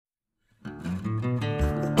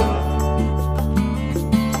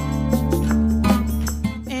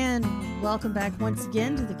welcome back once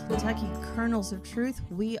again to the Kentucky Kernels of Truth.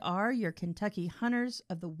 We are your Kentucky hunters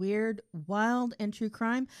of the weird, wild, and true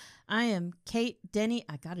crime. I am Kate Denny.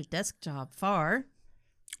 I got a desk job far.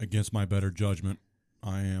 Against my better judgment,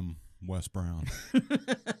 I am Wes Brown.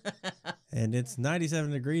 And it's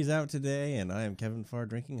 97 degrees out today, and I am Kevin Farr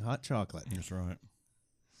drinking hot chocolate. That's right.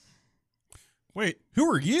 Wait, who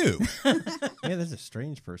are you? Yeah, there's a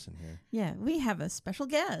strange person here. Yeah, we have a special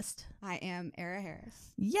guest. I am Era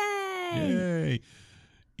Harris. Yay! Yay.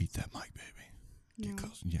 Eat that mic, baby. Get No,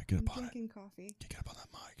 close. Yeah, get I'm up on it. drinking coffee. Get up on that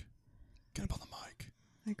mic. Get up on the mic.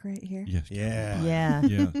 Like right here. Yes. Yeah. Yeah.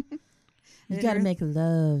 Yeah. You got to make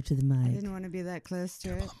love to the I mic. didn't want to be that close to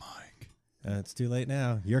Get it. up on the mic. It's too late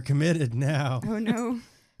now. You're committed now. Oh no.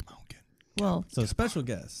 Come on, get. Well, So, special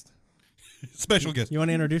guest. Special guest. You want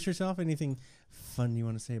to introduce yourself? Anything fun you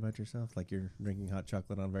want to say about yourself? Like you're drinking hot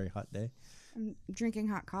chocolate on a very hot day? I'm drinking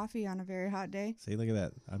hot coffee on a very hot day. See, look at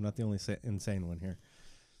that. I'm not the only insane one here.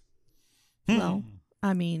 well,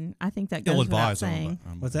 I mean, I think that goes without Ill-advised. saying.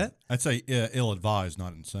 What's that? I'd say ill-advised,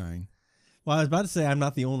 not insane. Well, I was about to say I'm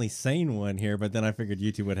not the only sane one here, but then I figured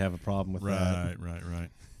you two would have a problem with that. Right.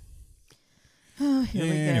 Oh, here we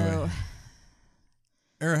Anyway.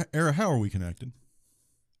 go. Era, how are we connected?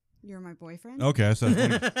 You're my boyfriend? Okay, so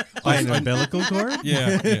By an umbilical cord?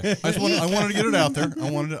 yeah. I wanted to get it out there.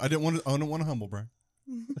 I didn't want to humble brag.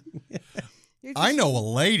 You're I just- know a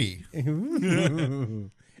lady.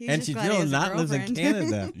 Ooh. he's And just she glad he still has a not lives in girlfriend.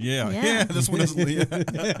 Canada. Yeah. Yeah. This one is.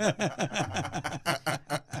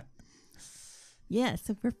 Yeah,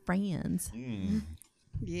 so we're friends.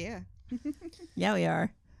 Yeah. Yeah, we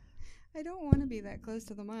are. I don't want to be that close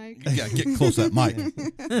to the mic. Yeah, get close to that mic.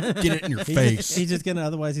 Get it in your face. He's just gonna.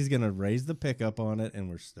 Otherwise, he's gonna raise the pickup on it, and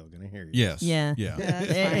we're still gonna hear you. Yes. Yeah. Yeah. That's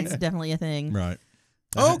fine. It's definitely a thing. Right.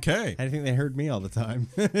 Uh-huh. Okay. I think they heard me all the time.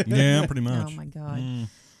 Yeah, pretty much. Oh, my God. Mm.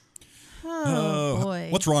 Oh, boy.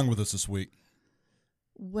 What's wrong with us this week?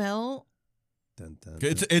 Well, Dun, dun,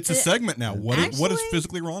 Okay, dun. it's a segment now. What is Actually-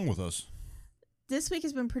 physically wrong with us? this week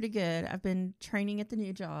has been pretty good. I've been training at the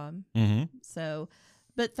new job. Mm-hmm. So,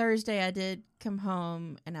 but Thursday I did come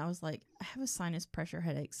home and I was like, I have a sinus pressure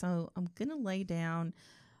headache. So I'm going to lay down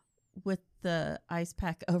with the ice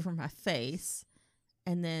pack over my face.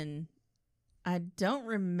 And then I don't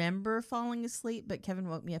remember falling asleep, but Kevin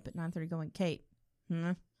woke me up at 9:30 going, Kate,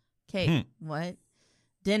 Kate, what?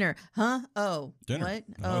 Dinner, huh? Oh, Dinner. what?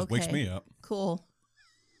 That Oh, always okay. wakes me up. Cool.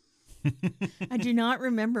 I do not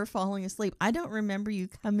remember falling asleep. I don't remember you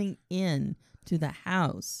coming in to the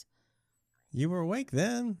house. You were awake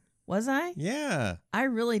then. Was I? Yeah. I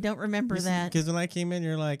really don't remember that. Because when I came in,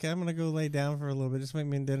 you're like, I'm gonna go lay down for a little bit. Just make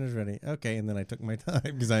me dinner's ready. Okay, and then I took my time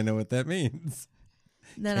because I know what that means.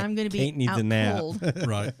 Then I'm going to be Kate needs out a nap. cold.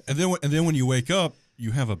 Right. And then when you wake up,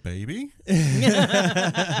 you have a baby?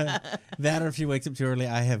 That, or if she wakes up too early,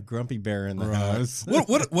 I have Grumpy Bear in the house.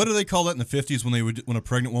 What do they call that in the 50s when a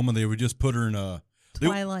pregnant woman, they would just put her in a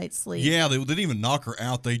Twilight sleep. Yeah, they didn't even knock her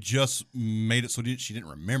out. They just made it so she didn't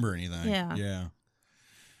remember anything. Yeah. Yeah.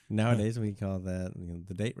 Nowadays we call that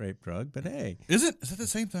the date rape drug, but hey, Is that the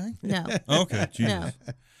same thing? No. Okay, Jesus.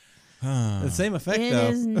 the same effect It though.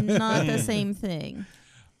 is not the same thing.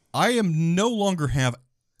 I am no longer have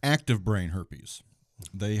active brain herpes.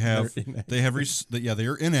 They have They're they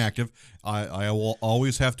are inactive. I will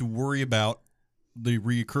always have to worry about the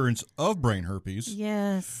reoccurrence of brain herpes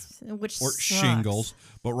Yes. Which or sucks. shingles.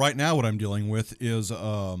 But right now what I'm dealing with is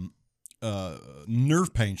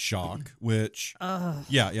nerve pain shock, which Ugh.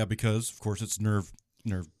 yeah, because of course it's nerve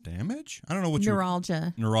damage. I don't know what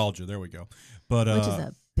neuralgia. There we go. But Which is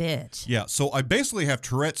a bitch. yeah, so I basically have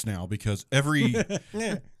Tourette's now because every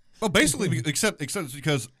well, basically except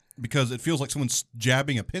because it feels like someone's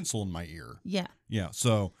jabbing a pencil in my ear. Yeah. Yeah,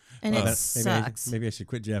 so And it maybe sucks. maybe I should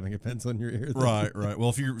quit jabbing a pencil in your ear. then. right. Well,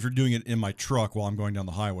 if you're doing it in my truck while I'm going down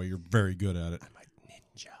the highway, you're very good at it. I'm a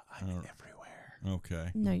ninja. I'm everywhere.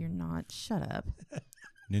 Okay, No, you're not. Shut up.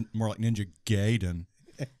 more like Ninja Gaiden.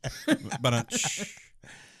 But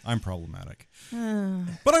I'm problematic.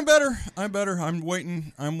 But I'm better. I'm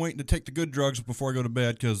waiting to take the good drugs before I go to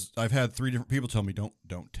bed because I've had 3 different people tell me don't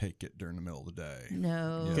take it during the middle of the day.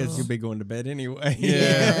 No. Because you'll be going to bed anyway.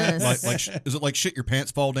 Yes. like is it like shit your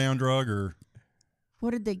pants fall down drug or What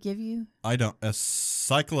did they give you? I don't a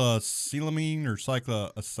cycloselamine or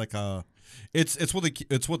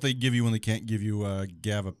it's what they give you when they can't give you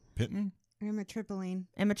gabapentin. Amitriptyline.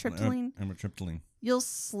 Amitriptyline? Amitriptyline. You'll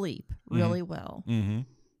sleep really well. Mm-hmm.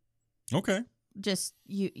 Okay. Just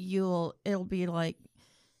it'll be like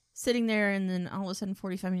sitting there and then all of a sudden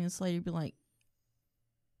 45 minutes later you'll be like,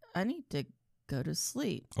 I need to go to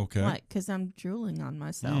sleep. Okay. Like, because I'm drooling on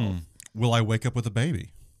myself. Will I wake up with a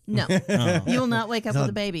baby? No, Oh. you will not wake up Oh, with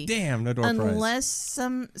a baby. Damn, no door prize. Unless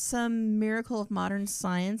some miracle of modern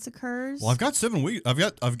science occurs. Well, I've got 7 weeks.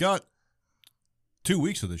 I've got 2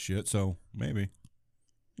 weeks of this shit, so maybe.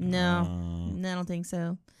 No, I don't think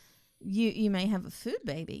so. You may have a food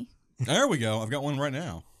baby. There we go. I've got one right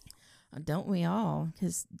now. Don't we all?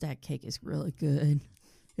 Because that cake is really good.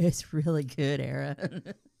 It's really good, Era.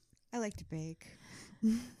 I like to bake.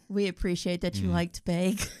 We appreciate that you like to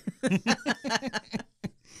bake.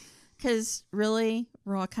 Because really,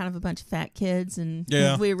 we're all kind of a bunch of fat kids, and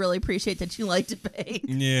Yeah. we really appreciate that you like to bake.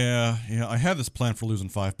 Yeah. I had this plan for losing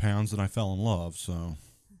 5 pounds, and I fell in love. So.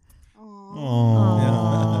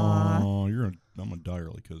 Aw. Oh, I'm gonna die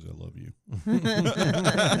early because I love you.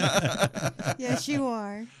 Yes, you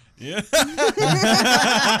are. Yeah.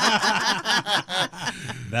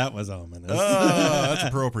 That was ominous. That's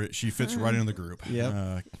appropriate. She fits right in the group.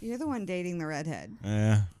 Yep. You're the one dating the redhead.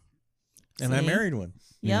 Yeah. And I See? married one.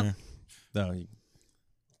 Yep. Yeah. No,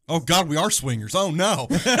 Oh God, we are swingers. Oh no.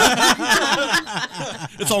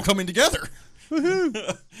 It's all coming together.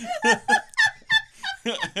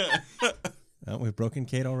 oh, we've broken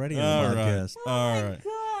Kate already in the All right. podcast. All right.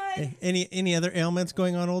 Hey, any other ailments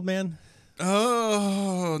going on, old man?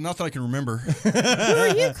 Oh, not that I can remember. Who are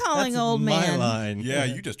you calling That's old my man? line. Yeah,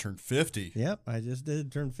 you just turned 50. Yep, I just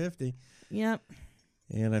did turn 50, Yep.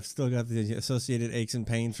 and I've still got the associated aches and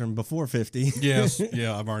pains from before 50. Yes.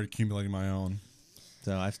 Yeah, I've already accumulated my own.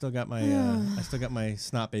 So I've still got my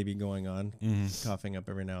snot baby going on, coughing up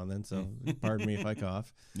every now and then. So pardon me if I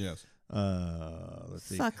cough. Yes. Let's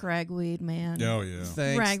see. Fuck ragweed, man. Oh yeah.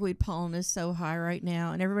 Thanks. Ragweed pollen is so high right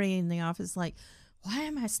now, and everybody in the office is like, why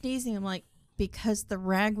am I sneezing? I'm like, because the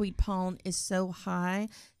ragweed pollen is so high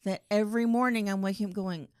that every morning I'm waking up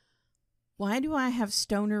going, why do I have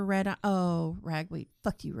stoner red eye? Oh, ragweed.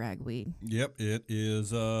 Fuck you, ragweed. Yep. It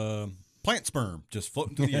is plant sperm just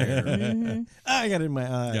floating through the air. Mhm. I got it in my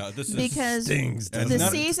eye. Yeah. This is Because Stings. And the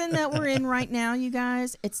not- season that we're in right now, you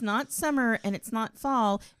guys, it's not summer and it's not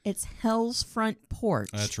fall. It's hell's front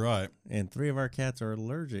porch. That's right. And 3 of our cats are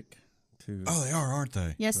allergic to. Oh, they are, aren't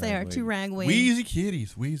they? Yes, they are. Two ragweed. Wheezy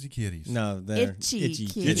kitties. Wheezy kitties. No, they're Itchy itchy.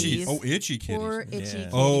 kitties. Itchy. Oh, itchy kitties. Poor itchy Yeah. kitties.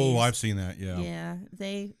 Oh, I've seen that. Yeah.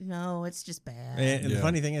 Yeah, it's just bad. And the Yeah.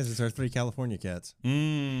 funny thing is, it's our 3 California cats.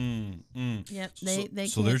 Yep, they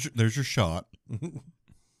So can't. there's your shot.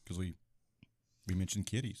 Because we mentioned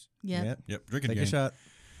kitties. Yep. Yep. Drinking Take game. a shot.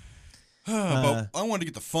 But I wanted to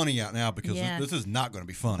get the funny out now because Yeah. this is not going to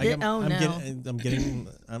be funny. Th- oh,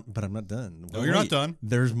 no. But I'm not done. No, you're not done.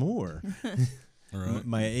 There's more. All right.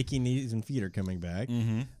 My achy knees and feet are coming back.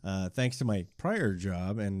 Mm-hmm. Thanks to my prior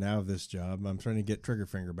job and now this job, I'm trying to get trigger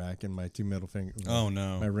finger back and my 2 middle finger. Oh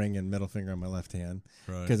no. My ring and middle finger on my left hand.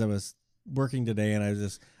 Right. Because I was working today and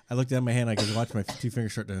I looked down my hand. I could watch my 2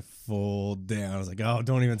 fingers start to fold down. I was like, oh,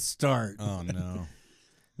 don't even start. Oh no.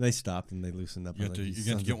 They stopped and they loosened up. You I have was to like, you "You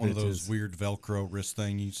have to sons get of one of those bitches." weird Velcro wrist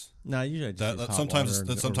thingies. No, usually I just use hot sometimes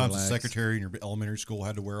water and sometimes the relax. secretary in your elementary school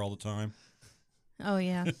had to wear all the time. Oh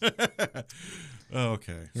yeah. Oh,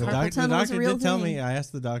 okay. The, Carpal the tunnel is a doctor real did tell thing. me. I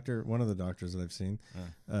asked the doctor, one of the doctors that I've seen,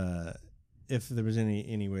 if there was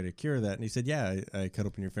any way to cure that, and he said, "Yeah, I cut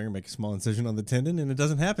open your finger, make a small incision on the tendon, and it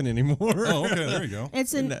doesn't happen anymore." Oh, okay. There you go.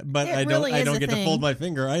 It's an. But it I really is don't a get thing. to fold my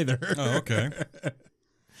finger either. Oh, okay.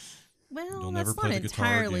 Well, You'll that's never play not the guitar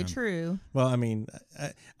entirely again. true. Well, I mean,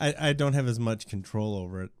 I don't have as much control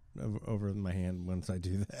over it over my hand once I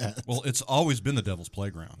do that. Well, it's always been the devil's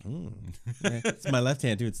playground. It's my left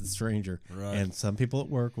hand too. It's the stranger, Right. and some people at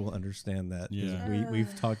work will understand that. 'cause Yeah.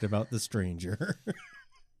 we've talked about the stranger.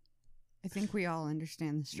 I think we all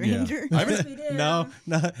understand the stranger. I haven't- No,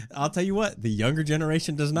 I'll tell you what. The younger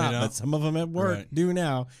generation does not, They but don't? some of them at work Right. do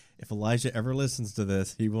now. If Elijah ever listens to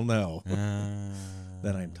this, he will know Uh,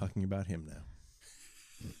 that I'm talking about him now.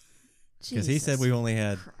 Because he Jesus said we only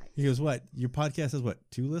had. Christ. He goes, "What? Your podcast has what?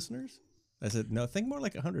 2 listeners?" I said, "No, think more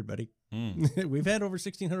like 100, buddy. We've had over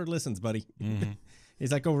 1,600 listens, buddy." Mhm.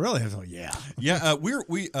 He's like, "Oh, really?" I was like, "Yeah." Yeah,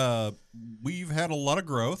 we've had a lot of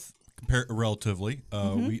growth relatively.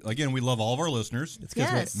 We love all of our listeners. It's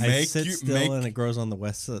because Yes. I Make sit you- still make- and it grows on the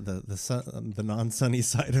west, the non-sunny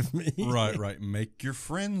side of me. Right. Make your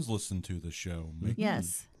friends listen to the show.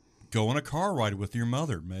 Yes. Go on a car ride with your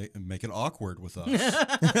mother. Make it awkward with us.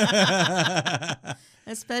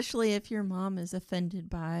 Especially if your mom is offended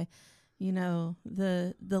by,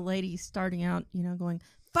 the lady starting out, going,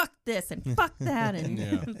 fuck this and fuck that and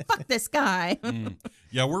Yeah. fuck this guy.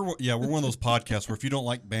 Yeah, we're one of those podcasts where if you don't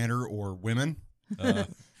like banter or women,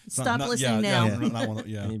 Stop not- listening yeah, now. Yeah, not one of-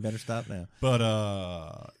 yeah. And you better stop now.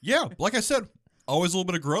 But yeah, like I said, always a little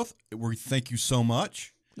bit of growth. We thank you so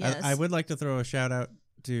much. Yes. I would like to throw a shout out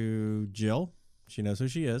to Jill. She knows who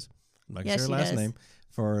she is. I'm not going Yeah, to say her she last does. name.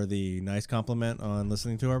 For the nice compliment on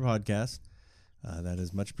listening to our podcast. That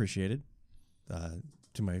is much appreciated.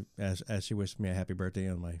 To my as she wished me a happy birthday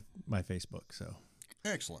on my Facebook. So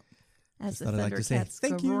Excellent. As the thought I'd like to say Thundercats go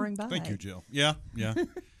thank you. roaring by. Thank you, Jill. Yeah, yeah.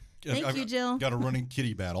 Thank you, Jill. Got a running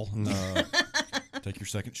kitty battle. Take your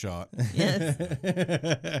second shot. Yes.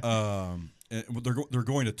 They're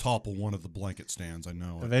going to topple one of the blanket stands. I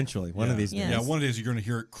know. Eventually, one of these days. Yes. Yeah, one of these you're going to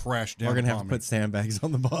hear it crash down. We're going to have upon to me. put sandbags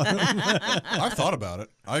on the bottom. I've thought about it.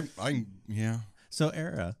 Yeah. So,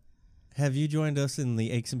 Era, have you joined us in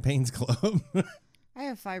the Aches and Pains Club? I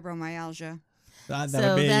have fibromyalgia That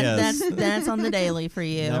So would be a yes. that's on the daily for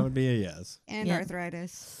you. That would be a yes. and Yeah.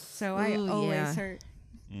 arthritis, so I Ooh, always yeah. hurt.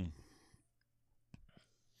 Mm.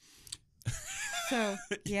 So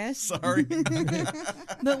yes, Sorry.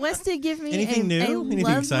 But Wes did give me Anything a new? Anything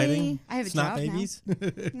lovely, exciting? I have a Snot job now. babies?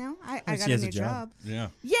 No, I She got a has new a job. job. Yeah.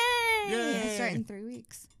 Yay! I start in 3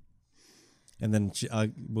 weeks. And then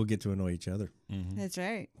we'll get to annoy each other. That's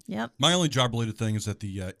right. Yep, My only job-related thing is that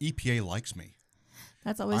the EPA likes me.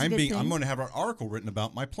 that's always a good thing. I'm going to have an article written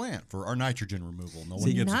about my plant for our nitrogen removal. No one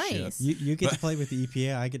See, gives a nice. shit. You get to play with the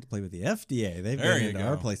EPA. I get to play with the FDA. They've There been you into go.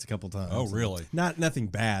 our place a couple times. Oh, really? Nothing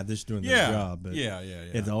bad. They're just doing Yeah. their job. But Yeah.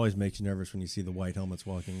 it always makes you nervous when you see the white helmets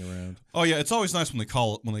walking around. Oh yeah, it's always nice when they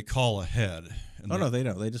call ahead. And Oh no, they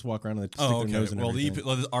don't. They just walk around and they stick Oh, their okay. nose in Well,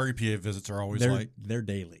 everything. our EPA visits are always they're like, they're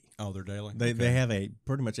daily. oh, they're daily. They Okay. have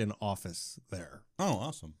pretty much an office there. Oh,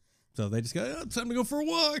 awesome. So they just go, oh, it's time to go for a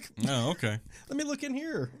walk. Oh, okay. Let me look in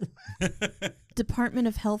here. Department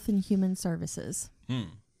of Health and Human Services, Hmm.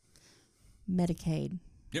 Medicaid.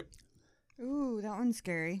 Yep. Ooh, that one's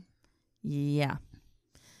scary. Yeah,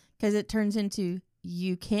 because it turns into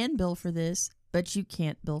you can bill for this, but you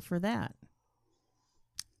can't bill for that.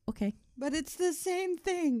 Okay. But it's the same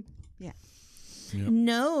thing. Yeah. Yep.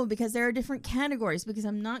 No, because there are different categories. Because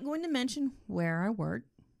I'm not going to mention where I work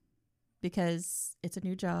because it's a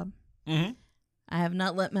new job. Mm-hmm. I have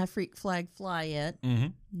not let my freak flag fly yet. Mm-hmm.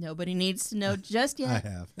 Nobody needs to know just I yet.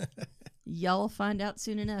 have. Y'all will find out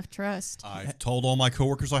soon enough. Trust. I've told all my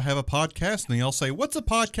coworkers I have a podcast, and they all say, "What's a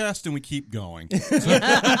podcast?" And we keep going.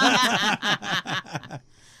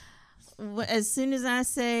 As soon as I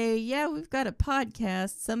say, yeah, we've got a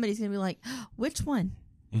podcast, somebody's going to be like, which one?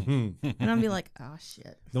 And I'll be like, oh,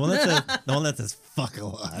 shit. The one that says fuck a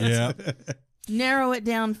lot. Yeah. Narrow it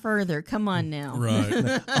down further. Come on now.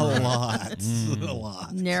 Right. A lot. A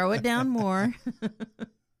lot. Narrow it down more.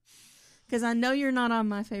 Because I know you're not on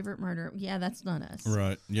My Favorite Murder. Yeah, that's not us.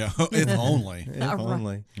 Right. Yeah. If only. If Right.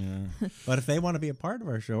 only. Yeah. But if they want to be a part of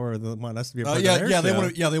our show or they want us to be a part Yeah. of their Yeah.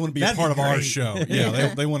 show, They want to be a that'd part be of our great. show.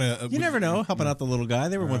 Yeah. They want to. You never know. Helping out the little guy.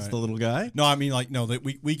 They were once Right. the little guy. No, I mean, like, no. That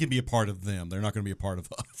we can be a part of them. They're not going to be a part of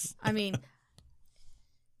us. I mean,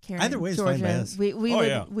 Karen, Either way is fine Georgia, by us. we Oh, would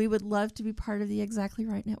yeah. we would love to be part of the Exactly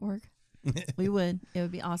Right Network. We would. It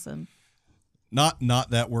would be awesome. Not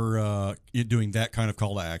that we're doing that kind of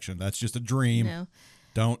call to action. That's just a dream.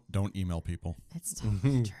 No, Don't email people. it's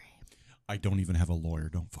totally a dream. I don't even have a lawyer.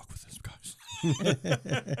 Don't fuck with this, guys.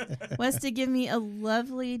 Wes did give me a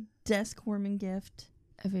lovely desk warming gift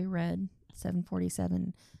of a red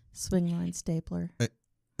 747 swing line stapler.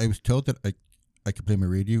 I was told that I could play my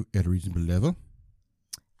radio at a reasonable level.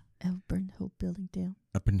 Oh, burn the whole building down.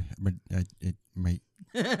 Up in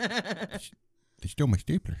they stole my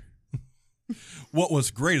stapler. What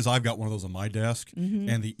was great is I've got one of those on my desk,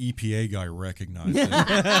 and the EPA guy recognized it.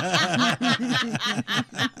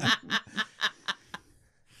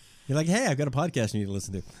 You're like, hey, I've got a podcast you need to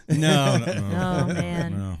listen to. No, Oh,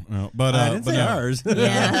 man. no. But I didn't but say no. ours.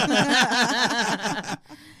 Yeah.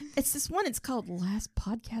 It's this one. It's called Last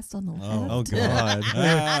Podcast on the Left. Oh, God.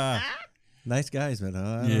 Ah. Nice guys, but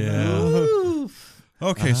I don't Yeah. know. Oof.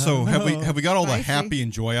 Okay, so have we got all the Spicy. happy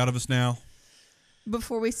and joy out of us now?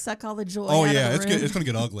 Before we suck all the joy Oh out yeah, of it's the room. going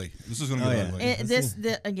to get ugly. This is going to Oh, get yeah.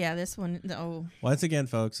 ugly. This one. Oh, Once again,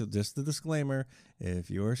 folks, just the disclaimer, if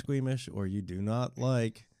you're squeamish or you do not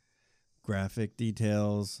like graphic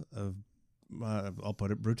details of, I'll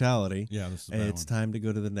put it, brutality, Yeah, this is a bad it's one. time to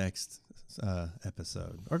go to the next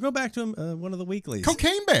episode. Or go back to one of the weeklies.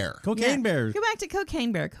 Cocaine Bear. Cocaine yeah. Bears. Go back to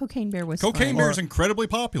Cocaine Bear. Cocaine Bear was Cocaine fun. Bear is incredibly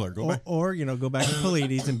popular. Go back. Or, go back to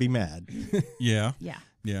Pleiades and be mad. Yeah, Yeah.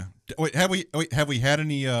 yeah. Wait, have we had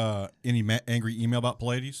any angry email about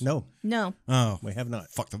Pleiades? No, No. Oh, we have not.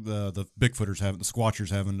 fuck the Bigfooters haven't, the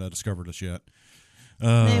Squatchers haven't discovered us yet.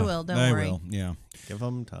 They will, don't they worry. will. Yeah. Give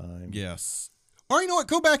them time. Yes. Or you know what?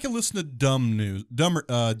 Go back and listen to Dumb News. Dumb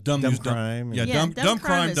News. Crime. Yeah, Yeah, dumb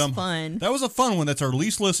crime. is fun. That was a fun one. That's our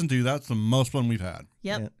least listened to. That's the most one we've had.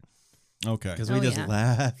 Yep. Yeah. Okay. Because we Oh, just yeah.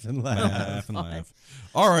 laughed and laughed. Laugh and God. laugh.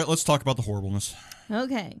 All right, let's talk about the horribleness.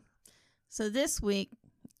 Okay. So this week,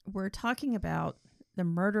 we're talking about the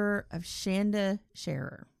murder of Shanda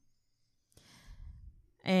Sharer.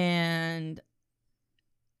 And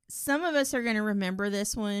some of us are going to remember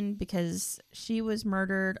this one because she was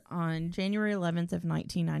murdered on January 11th of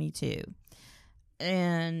 1992.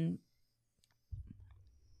 And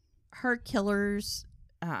her killers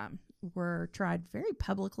were tried very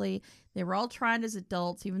publicly. They were all tried as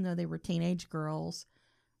adults, even though they were teenage girls.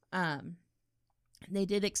 They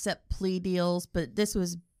did accept plea deals, but this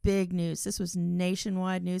was big news. This was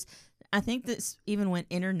nationwide news. I think this even went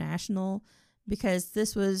international because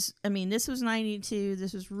this was 92.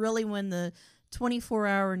 This was really when the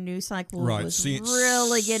 24-hour news cycle Right. was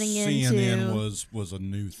really getting into. CNN was a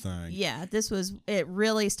new thing. Yeah, it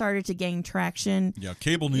really started to gain traction. Yeah,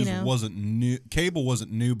 cable news You know. wasn't new. Cable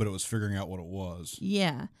wasn't new, but it was figuring out what it was.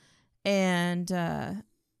 Yeah. And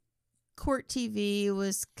Court TV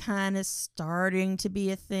was kind of starting to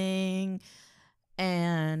be a thing.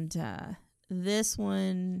 And this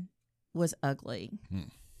one was ugly.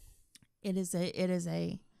 It is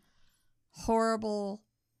a horrible,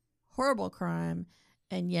 horrible crime.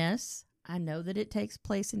 And yes, I know that it takes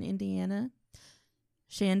place in Indiana.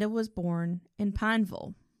 Shanda was born in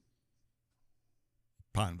Pineville.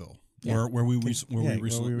 Pineville, Yeah. where we Yeah, recently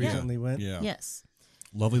recently went. Yeah, Yes.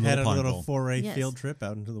 lovely Had little a Pineville. little foray Yes. field trip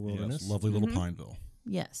out into the wilderness. Yes, lovely little Mhm. Pineville.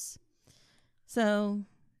 Yes. So,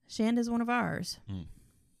 Shanda's one of ours. Hmm.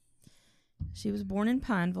 She was born in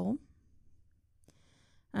Pineville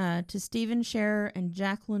to Stephen Sharer and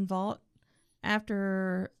Jacqueline Vaught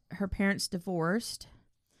after her parents divorced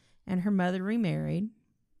and her mother remarried.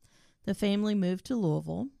 The family moved to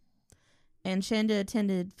Louisville, and Shanda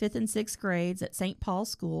attended 5th and 6th grades at St. Paul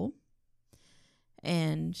School,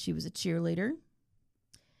 and she was a cheerleader.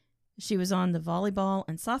 She was on the volleyball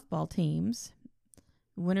and softball teams.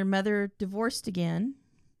 When her mother divorced again,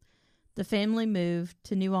 the family moved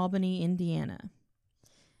to New Albany, Indiana.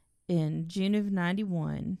 In June of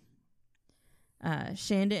 91,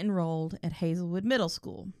 Shanda enrolled at Hazelwood Middle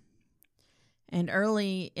School. And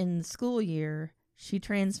early in the school year, she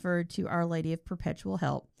transferred to Our Lady of Perpetual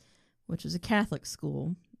Help, which was a Catholic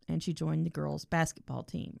school, and she joined the girls' basketball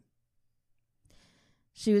team.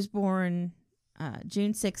 She was born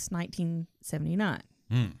June 6, 1979.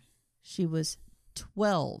 She was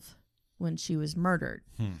 12 when she was murdered.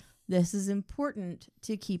 This is important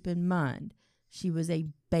to keep in mind. She was a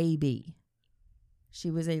baby. She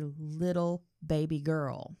was a little baby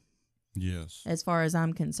girl, Yes. as far as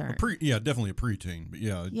I'm concerned. Definitely a preteen, but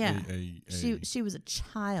yeah, Yeah. a She was a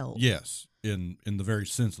child. yes, in the very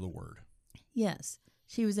sense of the word. Yes.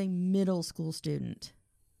 She was a middle school student.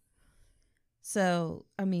 So,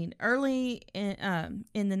 I mean, early in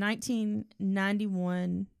the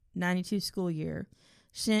 1991-92 school year,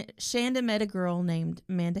 Shanda met a girl named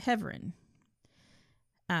Amanda Heverin.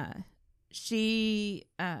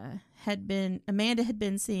 Amanda had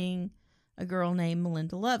been seeing a girl named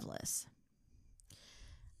Melinda Lovelace.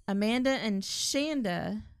 Amanda and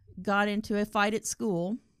Shanda got into a fight at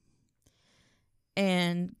school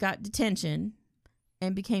and got detention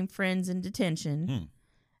and became friends in detention.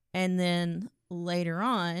 And then later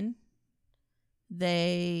on,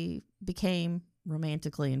 they became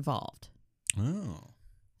romantically involved. Oh.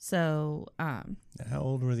 So, How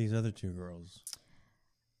old were these other two girls?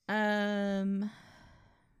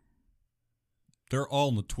 They're all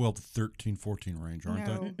in the 12 to 13, 14 range, aren't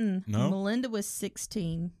No. they? No? Melinda was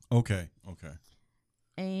 16 Okay.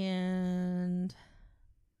 and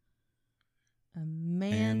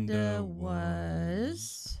Amanda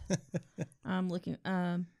was I'm looking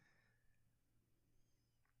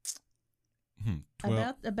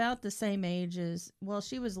 12. about the same age as, well,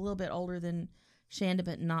 she was a little bit older than Shanda,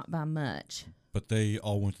 but not by much. But they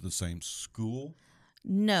all went to the same school?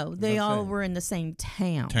 No, they Let's all say- were in the same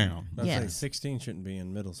town. I'd say Yes. 16 shouldn't be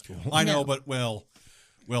in middle school. I know, No. but well,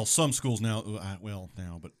 some schools now,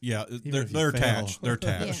 but yeah, if they're you fail. attached. They're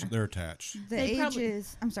attached. Yeah. They're attached. The They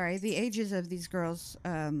probably- ages of these girls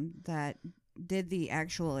that did the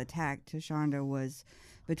actual attack to Shanda was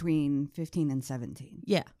between 15 and 17.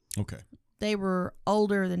 Yeah. Okay. They were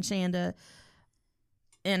older than Shanda,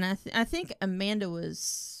 and I think Amanda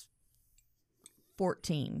was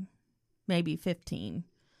 14, maybe 15,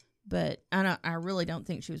 but I really don't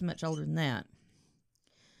think she was much older than that.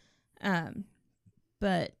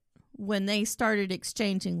 But when they started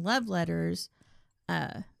exchanging love letters,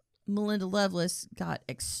 Melinda Lovelace got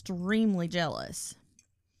extremely jealous.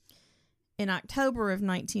 In October of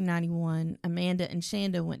 1991, Amanda and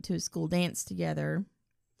Shanda went to a school dance together.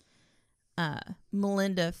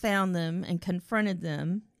 Melinda found them and confronted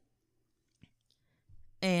them.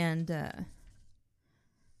 And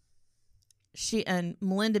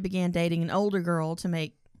Melinda began dating an older girl to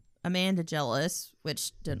make Amanda jealous,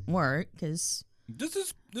 which didn't work because this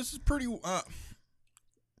is pretty I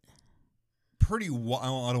don't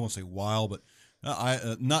want to say wild, but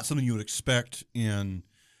not something you would expect in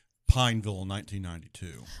Pineville in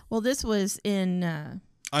 1992. well, this was in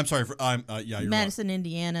I'm sorry for you're Madison, right.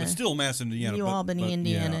 Indiana, It's still Madison, Indiana, New Albany,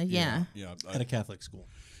 Indiana. Yeah. At a Catholic school.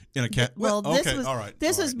 In a cat. Well, this okay, was all right.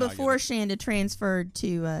 this all was right, now I get before it. Shanda transferred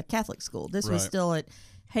to Catholic school. This was Right. still at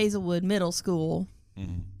Hazelwood Middle School.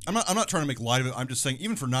 Mhm. I'm not trying to make light of it. I'm just saying,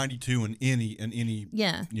 even for 92 and any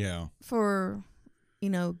Yeah, yeah. for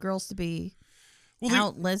girls to be Well,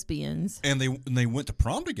 out lesbians. they went to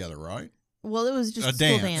prom together, right? Well, it was just A a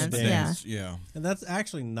school dance, dance. yeah. And that's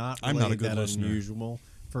actually not I'm really not a good that listener. unusual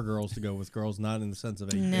for girls to go with girls, not in the sense of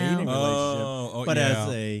a No. dating relationship, Oh, but yeah. as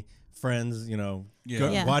a friends, Yeah.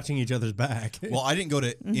 Yeah. watching each other's back. Well, I didn't go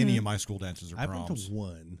to Mm-hmm. any of my school dances or I went proms. to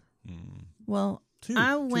one. Well, Two.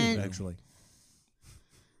 I Two, went- actually.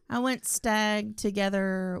 I went stag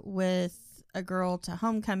together with a girl to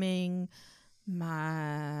homecoming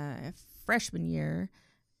my freshman year,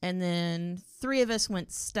 and then 3 of us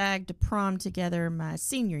went stag to prom together my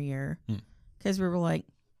senior year because we were like,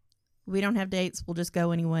 we don't have dates, we'll just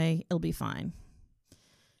go anyway, it'll be fine.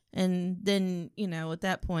 And then at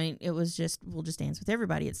that point it was just, we'll just dance with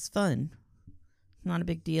everybody, it's fun, not a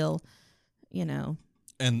big deal.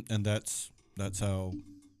 And that's how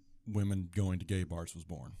women going to gay bars was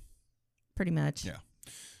born. Pretty much. Yeah.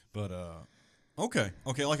 But okay.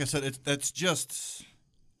 Like I said, that's just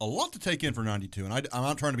a lot to take in for 92, and I'm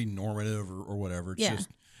not trying to be normative or whatever. It's Yeah. just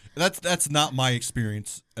that's not my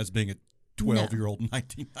experience as being a 12-year-old in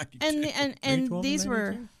 1992. And 12 these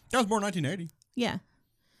were 92? I was born in 1980. Yeah.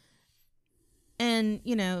 And,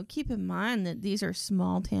 keep in mind that these are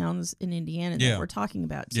small towns in Indiana that Yeah. we're talking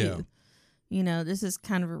about, too. This is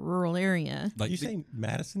kind of a rural area. Like You say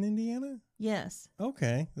Madison, Indiana? Yes.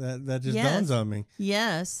 Okay, that just Yes. dawns on me.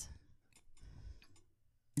 Yes.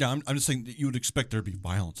 yeah, I'm just saying that you would expect there to be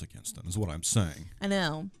violence against them. Is what I'm saying. I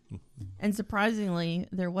know. And surprisingly,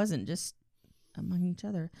 there wasn't, just among each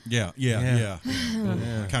other. Yeah. Yeah.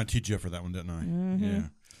 I kind of teed you up for that one, didn't I? Mm-hmm. Yeah.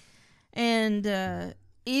 And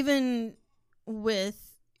even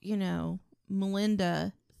with,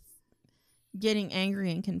 Melinda getting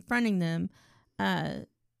angry and confronting them,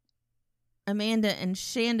 Amanda and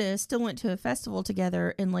Shanda still went to a festival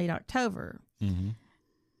together in late October. Mm-hmm.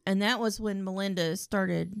 And that was when Melinda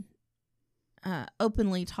started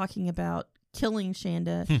openly talking about killing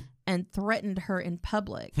Shanda and threatened her in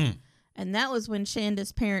public. And that was when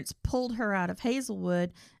Shanda's parents pulled her out of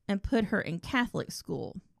Hazelwood and put her in Catholic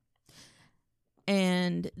school.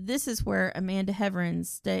 And this is where Amanda Heverin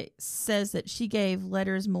says that she gave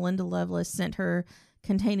letters Melinda Lovelace sent her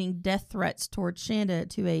containing death threats towards Shanda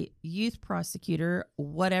to a youth prosecutor,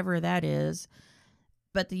 whatever that is.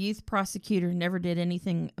 But the youth prosecutor never did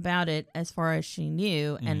anything about it as far as she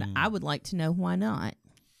knew. And I would like to know why not.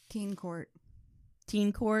 Teen court.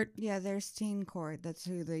 Teen court? Yeah, there's teen court. That's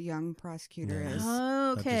who the young prosecutor Yeah. is.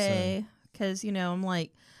 Okay. Because, I'm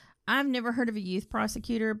like, I've never heard of a youth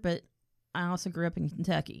prosecutor, but I also grew up in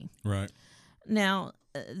Kentucky. Right. Now,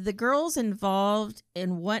 the girls involved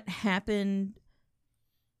in what happened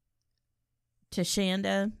to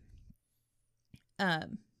Shanda,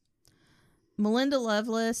 Melinda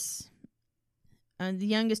Lovelace, the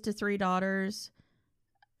youngest of 3 daughters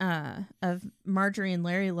of Marjorie and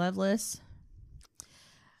Larry Lovelace,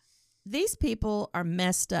 these people are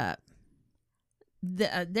messed up.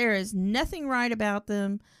 There is nothing right about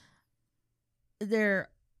them. This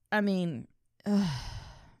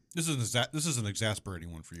is an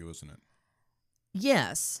exasperating one for you, isn't it?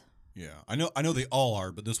 Yes. Yeah, I know they all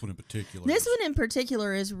are, but this one in particular. This one in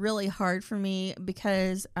particular is really hard for me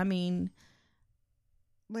because,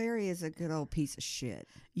 Larry is a good old piece of shit.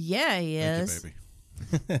 yeah, he Thank is. you,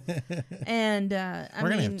 And, We're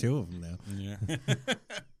gonna have 2 of them now. baby. Yeah.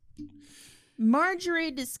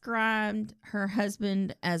 Marjorie described her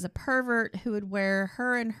husband as a pervert who would wear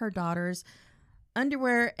her and her daughters'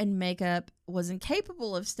 underwear and makeup, was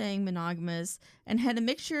incapable of staying monogamous, and had a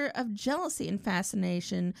mixture of jealousy and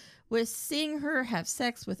fascination with seeing her have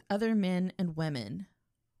sex with other men and women.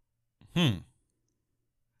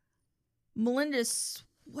 Melinda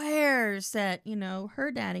swears that,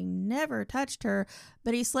 her daddy never touched her,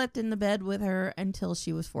 but he slept in the bed with her until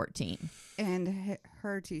she was 14. And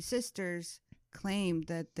her 2 sisters claimed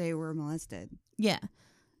that they were molested. Yeah.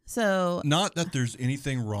 So Not that there's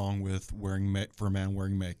anything wrong with for a man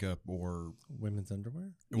wearing makeup or Women's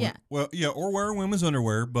underwear? Yeah. well, yeah, or wearing women's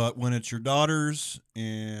underwear, but when it's your daughters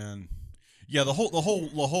and yeah, the whole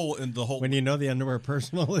When you know the underwear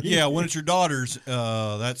personally? yeah, when it's your daughters,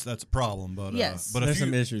 that's a problem. But Yes. but There's if you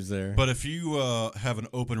some issues there. but if you have an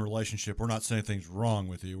open relationship, we're not saying anything's wrong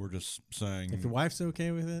with you. We're just saying if your wife's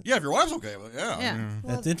okay with it? yeah, if your wife's okay with it, yeah. Yeah.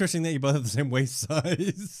 That's interesting that you both have the same waist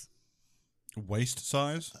size. Waist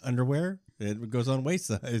size? Underwear? It goes on waist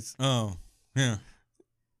size. Oh, yeah.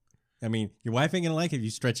 I mean, your wife ain't going to like it if you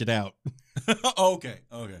stretch it out. Okay,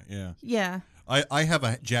 yeah. yeah. I have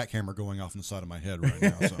a jackhammer going off on the side of my head right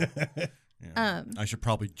now, so yeah. I should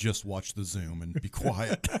probably just watch the Zoom and be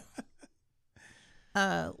quiet.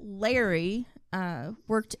 Larry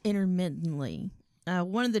worked intermittently.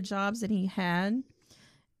 One of the jobs that he had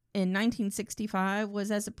in 1965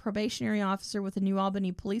 was as a probationary officer with the New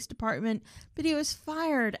Albany Police Department, but he was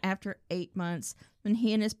fired after 8 months when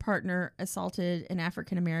he and his partner assaulted an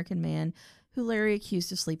African-American man who Larry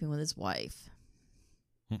accused of sleeping with his wife.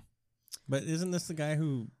 But isn't this the guy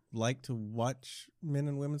who liked to watch men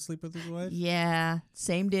and women sleep with his wife? Yeah,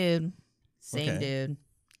 same dude. Same Okay. dude.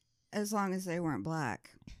 As long as they weren't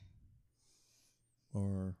black.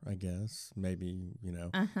 Or I guess maybe,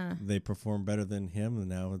 Uh-huh. they perform better than him, and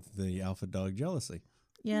now it's the alpha dog jealousy.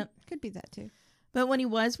 Yep. Could be that too. But when he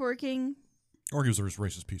was working, Or he was a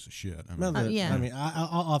racist piece of shit. I mean, No, yeah. I mean, I'll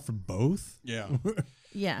offer both. yeah.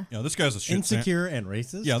 yeah. Yeah, this guy's a shit Insecure and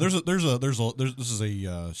racist. Yeah, there's this is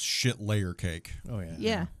a shit layer cake. Oh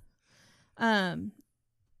yeah. Yeah.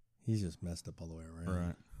 He's just messed up all the way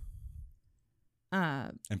around.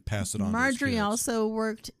 Right. And pass it on Marjorie to his kids. also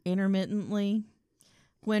worked intermittently.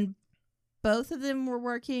 When both of them were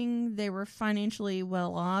working, they were financially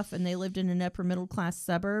well off and they lived in an upper middle class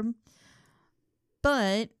suburb.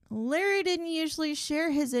 But Larry didn't usually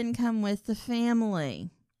share his income with the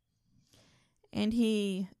family. And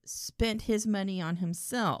he spent his money on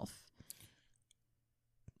himself.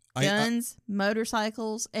 Guns,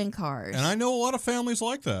 motorcycles, and cars. And I know a lot of families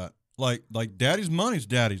like that. Like daddy's money's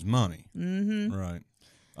daddy's money. Mm-hmm. Right.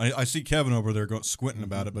 I see Kevin over there squinting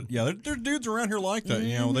about it, but yeah, there's dudes around here like that.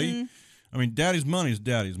 You know, I mean, daddy's money is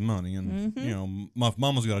daddy's money, and you know, my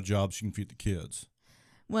mama's got a job; she can feed the kids.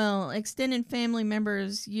 Well, extended family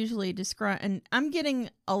members usually describe, and I'm getting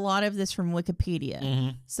a lot of this from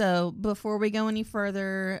Wikipedia. So before we go any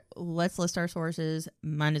further, let's list our sources.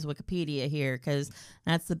 Mine is Wikipedia here because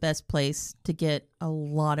that's the best place to get a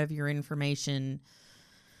lot of your information.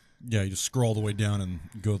 Yeah, you just scroll the way down and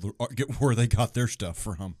go get where they got their stuff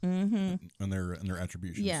from and their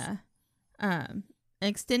attributions. Yeah.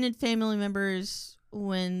 Extended family members,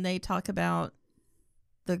 when they talk about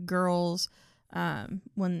the girls,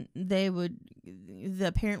 when they would,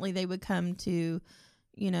 apparently they would come to,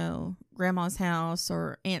 grandma's house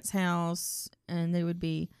or aunt's house, and they would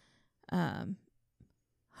be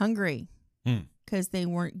hungry because they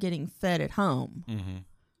weren't getting fed at home.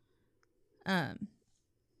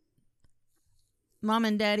 Mom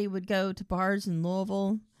and Daddy would go to bars in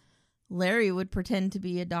Louisville. Larry would pretend to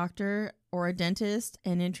be a doctor or a dentist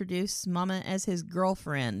and introduce Mama as his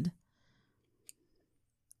girlfriend.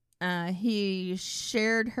 He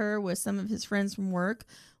shared her with some of his friends from work,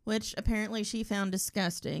 which apparently she found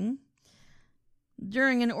disgusting.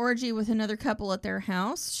 During an orgy with another couple at their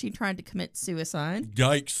house, she tried to commit suicide.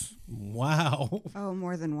 Yikes! Wow. Oh,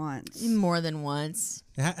 more than once. More than once.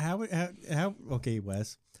 How okay,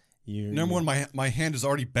 Wes. Number one, my hand is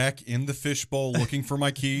already back in the fishbowl looking for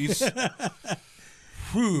my keys.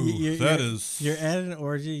 Whew, You're at an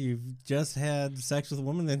orgy. You've just had sex with a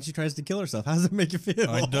woman, then she tries to kill herself. How does it make you feel?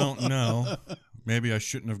 I don't know. Maybe I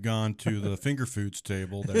shouldn't have gone to the finger foods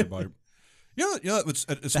table that everybody. It's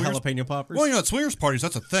The swingers, jalapeno poppers. well, at swingers parties,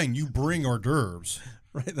 that's a thing. You bring hors d'oeuvres.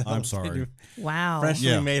 Right, the I'm jalapeno- sorry. Wow.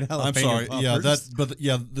 Freshly made jalapeno I'm sorry. poppers.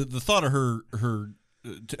 The thought of her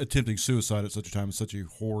attempting suicide at such a time is such a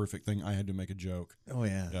horrific thing. I had to make a joke. Oh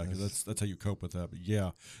yeah. Yeah, because that's how you cope with that. But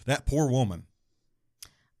yeah, that poor woman.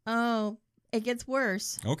 Oh, it gets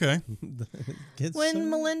worse. Okay. When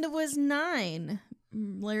Melinda was 9,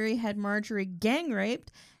 Larry had Marjorie gang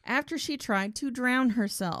raped after she tried to drown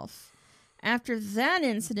herself. After that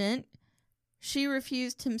incident, she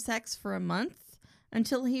refused him sex for a month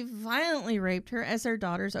until he violently raped her as their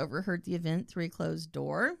daughters overheard the event through a closed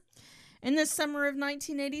door. In the summer of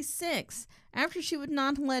 1986, after she would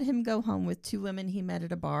not let him go home with 2 women he met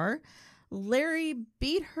at a bar, Larry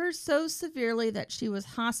beat her so severely that she was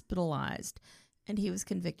hospitalized, and he was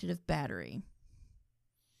convicted of battery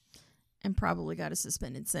and probably got a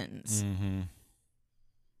suspended sentence. Mm-hmm.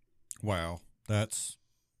 Wow, that's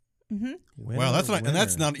Mm-hmm. Wow, that's not, and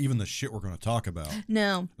that's not even the shit we're going to talk about.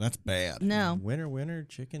 No, That's bad. no. Winner,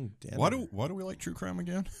 chicken dinner. Why do we like true crime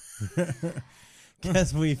again?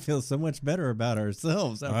 Because we feel so much better about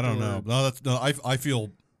ourselves. I don't know. afterward. No, I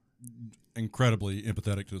feel incredibly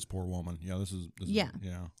empathetic to this poor woman. Yeah, this is Yeah.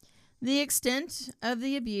 yeah. The extent of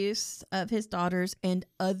the abuse of his daughters and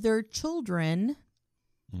other children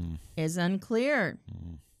Mm. is unclear.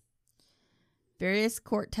 Mm. Various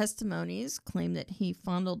court testimonies claim that he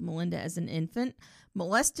fondled Melinda as an infant,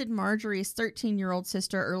 molested Marjorie's 13-year-old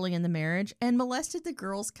sister early in the marriage, and molested the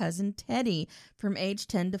girl's cousin Teddy from age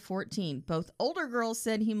 10 to 14. Both older girls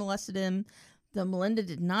said he molested him, though Melinda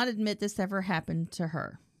did not admit this ever happened to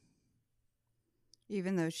her.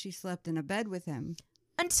 Even though she slept in a bed with him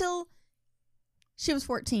Until she was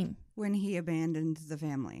 14. when he abandoned the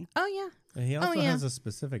family. Oh, yeah. And he also yeah. has a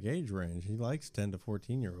specific age range. He likes 10 to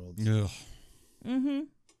 14-year-olds. Ugh. Mm-hmm.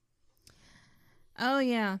 Oh,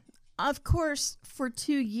 yeah. Of course, for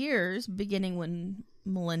 2 years, beginning when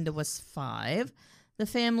Melinda was 5, the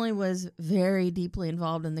family was very deeply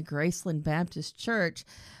involved in the Graceland Baptist Church,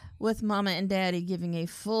 with Mama and Daddy giving a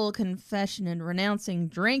full confession and renouncing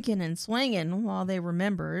drinking and swinging while they were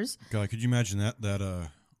members. God, could you imagine that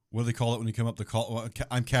what do they call it when you come up to call? Well,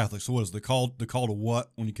 I'm Catholic, so what is the call? The call to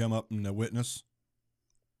what when you come up and witness?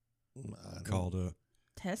 Called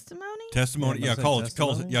Testimony? testimony. Yeah, Yeah, say call it.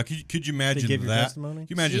 testimony? Yeah, could you To imagine give your that? testimony? Can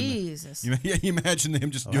you imagine? Jesus. You imagine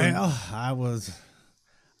them just doing. Well, I was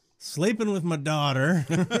sleeping with my daughter.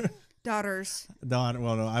 Daughters. Well,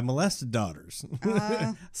 no, I molested daughters.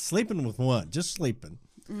 Uh. Sleeping with one, just sleeping.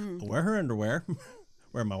 I wear her underwear,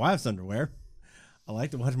 wear my wife's underwear. I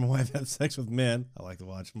like to watch my wife have sex with men. I like to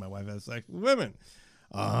watch my wife have sex with women.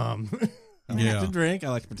 I Yeah. like to drink. I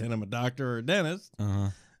like to pretend I'm a doctor or a dentist.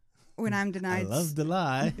 When I'm I denied, love to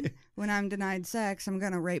lie. when I'm denied sex, I'm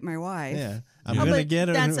gonna rape my wife. Yeah, I'm Yeah. Oh, gonna but get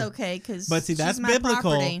her. that's okay, because But see, that's she's my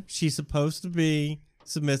biblical. property. She's supposed to be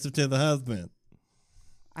submissive to the husband.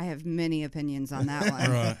 I have many opinions on that one.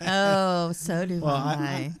 Right. Oh, so do Well,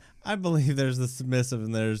 I. I believe there's the submissive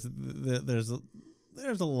and there's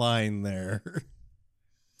a line there.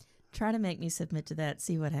 Try to make me submit to that.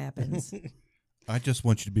 See what happens. I just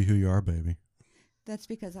want you to be who you are, baby. That's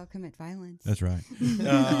because I'll commit violence. That's right.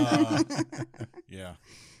 Yeah.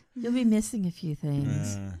 You'll be missing a few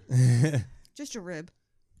things. Just a rib.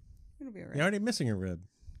 It'll be alright. You're already missing a rib.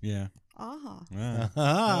 Yeah. Ah.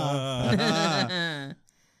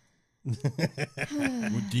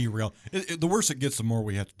 We derail. The worse it gets, the more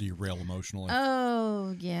we have to derail emotionally.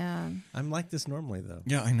 Oh, yeah. I'm like this normally, though.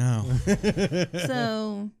 Yeah, I know.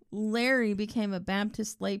 So Larry became a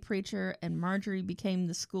Baptist lay preacher and Marjorie became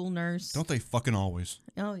the school nurse. Don't they fucking always?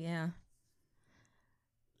 Oh, yeah.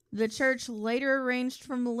 The church later arranged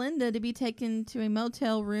for Melinda to be taken to a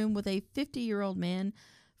motel room with a 50-year-old man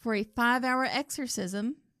for a 5-hour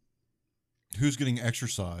exorcism. Who's getting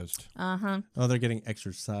exercised? Uh-huh. Oh, they're getting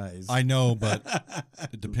exercise. I know, but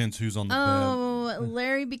it depends who's on the Oh,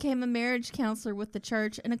 Larry became a marriage counselor with the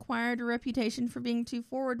church and acquired a reputation for being too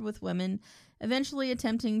forward with women, eventually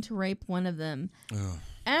attempting to rape one of them. bed. Ugh.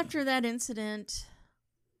 After that incident,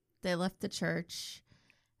 they left the church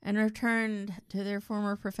and returned to their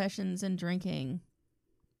former professions and drinking.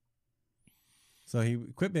 So he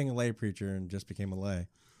quit being a lay preacher and just became a lay.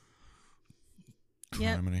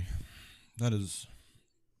 Yep. Criminy. That is.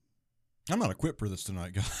 I'm not equipped for this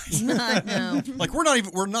tonight, guys. I know. Like we're not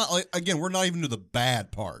even to the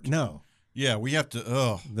bad part. No, Yeah, we have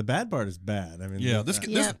to. the bad part is bad. I mean, Yeah,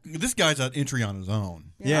 Yep. this guy's at entry on his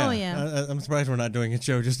own. Yeah. Oh, yeah. I'm surprised we're not doing a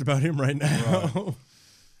show just about him right now.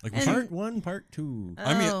 Like And- Part 1, Part 2.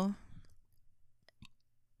 I mean- Oh.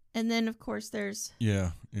 And then, of course, there's...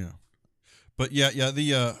 yeah. But yeah.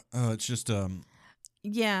 The it's just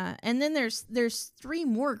Yeah, and then there's 3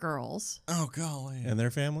 more girls. oh golly. And their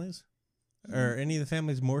families? Are any of the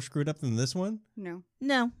families more screwed up than this one? No.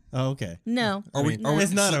 No, Oh, okay. no. Are we? No. Are we?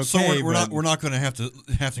 It's not so okay, we're but- not going to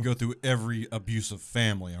have to go through every abusive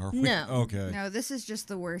family, are we? No. Okay. No, this is just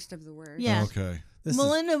the worst of the worst. Yeah. Okay. This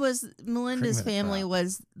Melinda's cream of the family crop.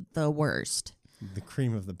 was the worst. is the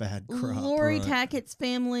cream of the bad crop. Lori right. Tackett's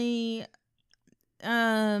family,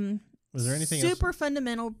 Was there anything super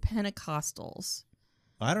fundamental Pentecostals. else?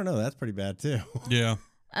 I don't know. That's pretty bad, too. Yeah,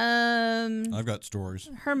 Um, I've got stories.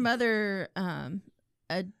 her mother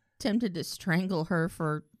attempted to strangle her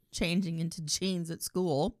for changing into jeans at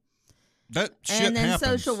school. That shit And then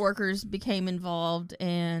happens. social workers became involved,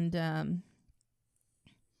 and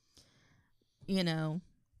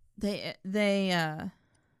they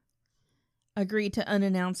agreed to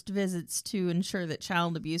unannounced visits to ensure that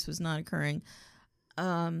child abuse was not occurring.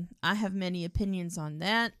 I have many opinions on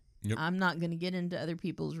that. Yep. I'm not going to get into other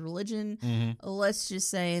people's religion. Mm-hmm. Let's just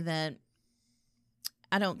say that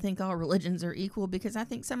I don't think all religions are equal because I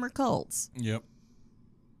think some are cults. Yep.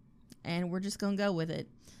 And we're just going to go with it.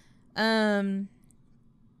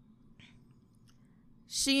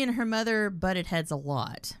 She and her mother butted heads a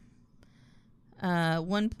lot.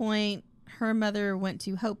 One point, her mother went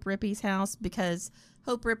to Hope Rippey's house because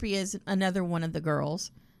Hope Rippey is another one of the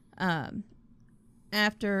girls.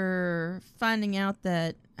 After finding out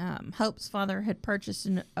that Hope's father had purchased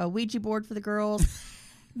a Ouija board for the girls,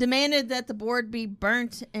 demanded that the board be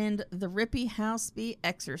burnt and the Rippey house be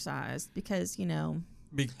exorcised because, a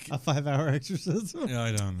 5-hour exorcism. Yeah,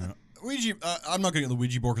 I don't know. Ouija. I'm not going to get the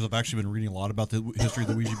Ouija board because I've actually been reading a lot about the history of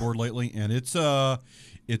the Ouija board lately, and it's a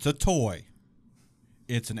toy.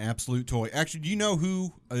 It's an absolute toy. Actually, do you know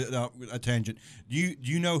who? A tangent. Do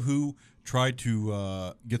you know who tried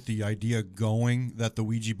to get the idea going that the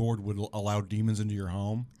Ouija board would allow demons into your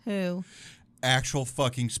home? who? Actual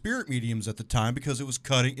fucking spirit mediums at the time, because it was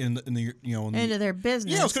cutting in the Into their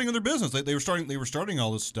business. yeah, it was cutting in their business. They were starting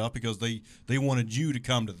all this stuff because they wanted you to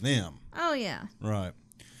come to them. Oh, yeah. Right.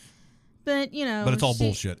 But But it's all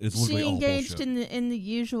bullshit. It's literally she all engaged bullshit. in the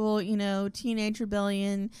usual, teenage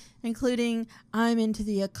rebellion, including I'm into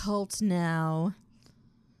the occult now,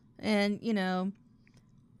 and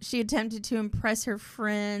she attempted to impress her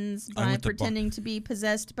friends I by went to pretending to be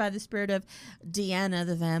possessed by the spirit of Deanna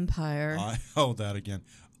the vampire. That again.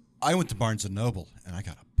 I went to Barnes and Noble and I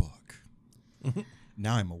got a book.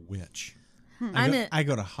 Now I'm a witch. I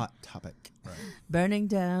go to Hot Topic. Right. Burning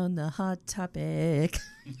down the hot topic.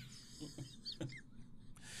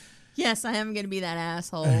 Yes, I am going to be that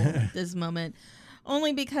asshole at this moment.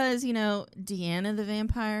 Only because, Deanna the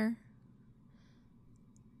vampire.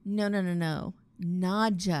 No.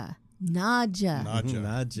 Naja.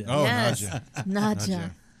 Nadja. Oh, Yes. Nadja.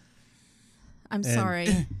 Naja. I'm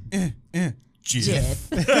sorry. Jeff.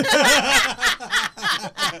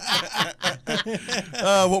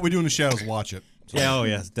 What We Do in the Shadows, watch it. Yeah. Oh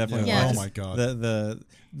yes, definitely. Yeah. watch Oh my god.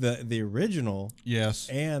 The original Yes.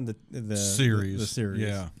 and the Series. The series.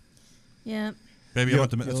 Yeah. Yeah. Baby, You'll-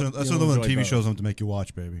 that's you'll another one of the enjoy TV both. shows I'm to make you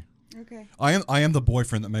watch, baby. Okay, I am the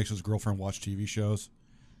boyfriend that makes his girlfriend watch TV shows.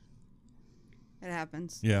 it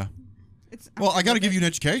happens. Yeah. It's Well, I got to give you an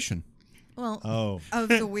education. Well, Oh. of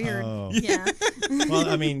the weird. Oh. yeah. Well,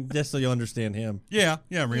 I mean, just so you'll understand him. Yeah,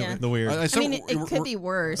 really. Yeah. The weird. I mean, it could be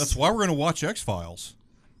worse. That's why we're going to watch X-Files.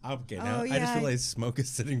 Okay, now Oh, I just yeah. realized smoke is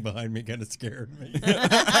sitting behind me, kind of scared me.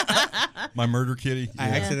 My murder kitty. I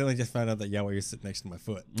Yeah. accidentally just found out that Yahweh was sitting next to my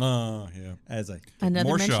foot Yeah. as I Another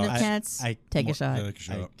more mention shots. of cats. I- take More- a shot. yeah, take a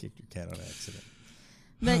shot. I kicked your cat on accident.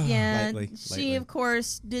 But yeah, Lightly. she of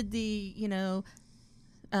course did the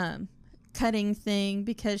cutting thing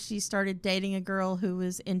because she started dating a girl who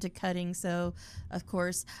was into cutting. So of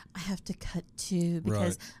course I have to cut too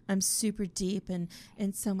because Right. I'm super deep and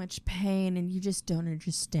in so much pain, and you just don't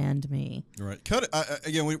understand me. Right. Cut it.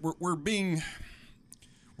 Again, we're being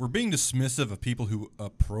dismissive of people who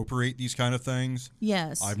appropriate these kind of things.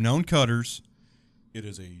 Yes. I've known cutters. It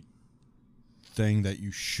is a thing that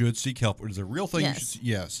you should seek help. It is a real thing. Yes.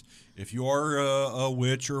 Yes. If you are a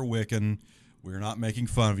witch or a Wiccan, we're not making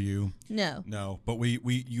fun of you. No. No, but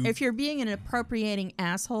you. If you're being an appropriating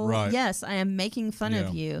asshole, Right. yes, I am making fun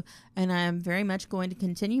of Yeah. you, and I am very much going to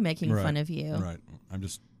continue making Right. fun of you Right. I'm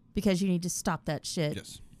just because you need to stop that shit.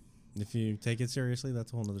 yes. If you take it seriously,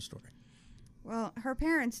 that's a whole other story. Well, her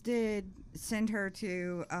parents did send her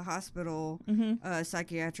to a hospital,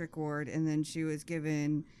 psychiatric ward, and then she was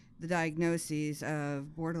given the diagnoses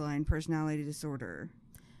of borderline personality disorder.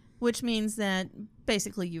 Which means that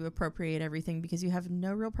basically you appropriate everything because you have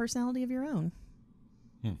no real personality of your own.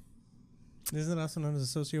 Isn't it also known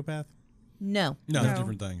as a sociopath? No. No, No. it's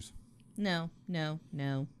different things. No.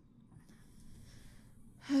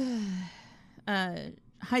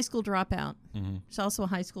 High school dropout. Mm-hmm. She's also a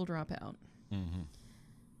high school dropout.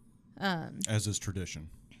 As is tradition.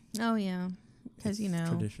 Oh, yeah. Because,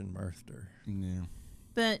 Tradition birthed her. Yeah.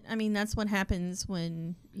 But, I mean, that's what happens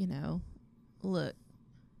when, look,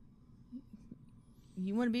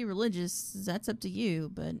 you want to be religious, that's up to you,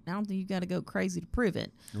 but I don't think you got to go crazy to prove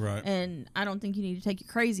it. Right. And I don't think you need to take your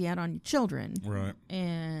crazy out on your children. Right.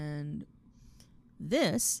 And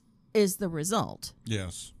this is the result.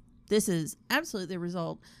 Yes. This is absolutely the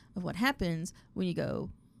result of what happens when you go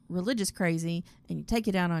religious crazy and you take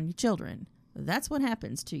it out on your children. That's what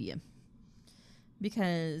happens to you.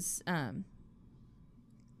 Because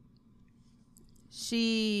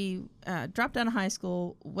she dropped out of high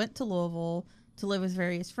school, went to Louisville to live with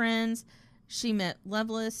various friends. She met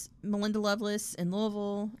Melinda Lovelace in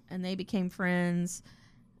Louisville, and they became friends.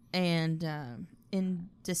 And in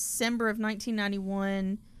December of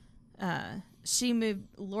 1991,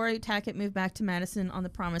 Lori Tackett moved back to Madison on the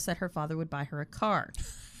promise that her father would buy her a car.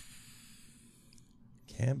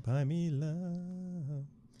 Can't buy me love.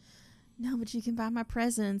 No, but you can buy my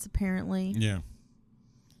presents, apparently. Yeah.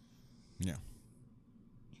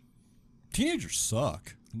 Teenagers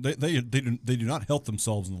suck. They do not help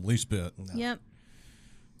themselves in the least bit. No. Yep.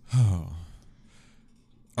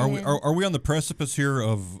 Are we on the precipice here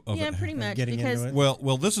of Yeah, it? pretty much. Getting Because into it?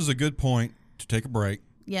 Well, this is a good point to take a break.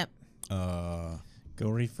 Yep. Go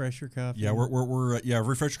refresh your coffee. Yeah, we're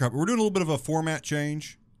refresh your copy. We're doing a little bit of a format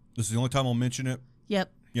change. This is the only time I'll mention it. Yep.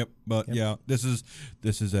 But yeah, this is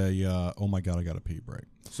a oh my god, I got to pee break.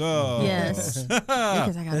 So Yes.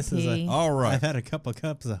 Because I got This to is pee. all right. I've had a couple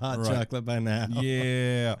cups of hot Right. chocolate by now.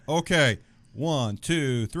 Yeah. Okay. 1,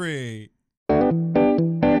 2, 3.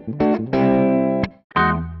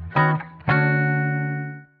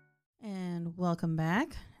 And welcome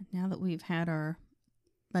back. Now that we've had our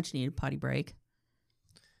much needed potty break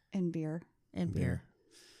And beer. and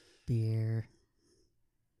beer.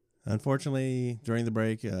 Unfortunately, during the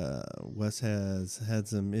break, Wes has had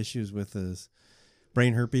some issues with his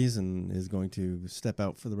brain herpes and is going to step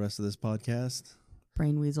out for the rest of this podcast.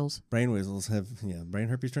 Brain weasels. Brain weasels brain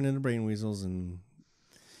herpes turned into brain weasels, and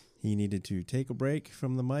he needed to take a break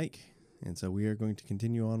from the mic, and so we are going to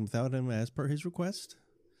continue on without him as per his request.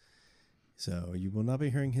 So you will not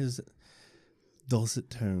be hearing his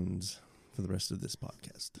dulcet tones for the rest of this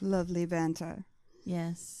podcast. Lovely banter.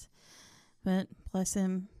 Yes. But bless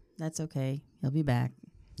him. That's okay. He'll be back.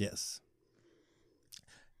 Yes.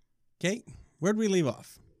 Kate, where'd we leave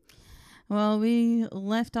off? Well, we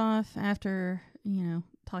left off after,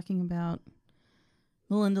 talking about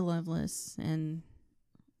Melinda Lovelace and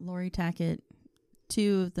Lori Tackett,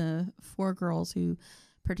 2 of the 4 girls who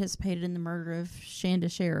participated in the murder of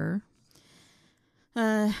Shanda Scherer.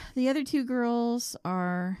 The other 2 girls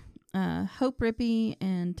are Hope Rippey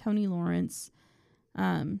and Toni Lawrence.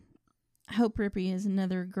 Hope Rippey is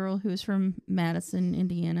another girl who is from Madison,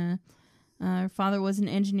 Indiana. Her father was an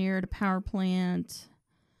engineer at a power plant.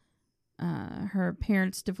 Her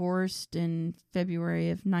parents divorced in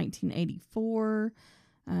February of 1984.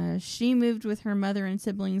 She moved with her mother and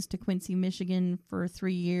siblings to Quincy, Michigan for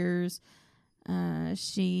 3 years.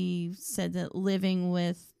 She said that living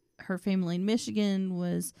with her family in Michigan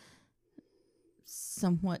was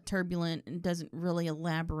somewhat turbulent and doesn't really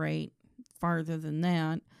elaborate farther than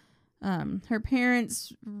that. Her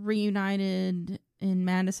parents reunited in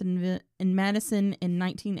Madison in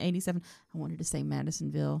 1987. I wanted to say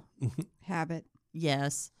Madisonville. Habit.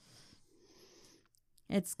 Yes.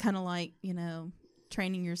 It's kind of like,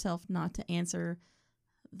 training yourself not to answer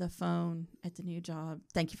the phone at the new job.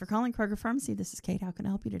 Thank you for calling Kroger Pharmacy. This is Kate. How can I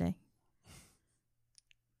help you today?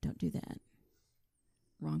 Don't do that.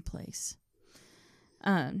 Wrong place.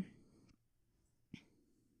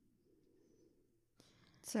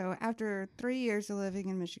 So after 3 years of living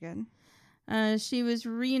in Michigan, She was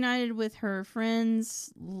reunited with her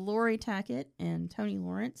friends Lori Tackett and Toni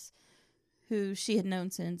Lawrence, who she had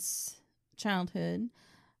known since childhood.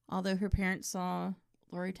 Although her parents saw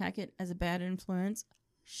Lori Tackett as a bad influence,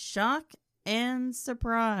 shock and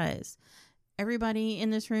surprise. Everybody in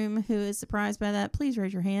this room who is surprised by that, please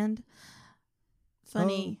raise your hand.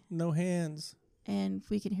 Funny. Oh, no hands. And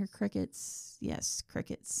we can hear crickets. Yes,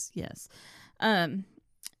 crickets. Yes.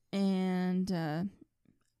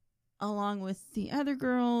 Along with the other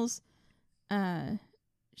girls,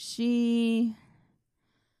 she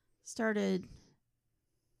started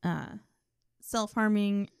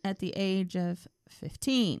self-harming at the age of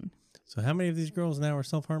 15. So how many of these girls now are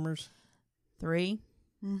self-harmers? 3.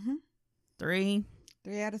 mm-hmm. 3.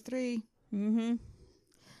 3 out of 3. Mm-hmm.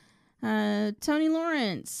 Toni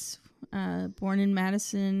Lawrence, born in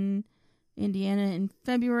Madison, Indiana in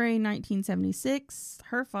February 1976.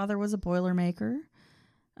 Her father was a Boilermaker.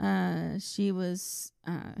 She was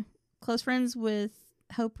close friends with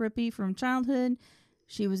Hope Rippey from childhood.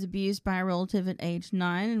 She was abused by a relative at age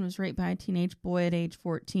 9 and was raped by a teenage boy at age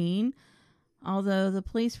 14. Although the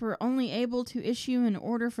police were only able to issue an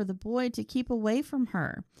order for the boy to keep away from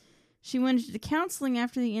her. She went into counseling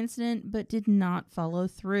after the incident, but did not follow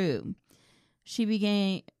through. She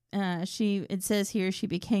became, it says here, she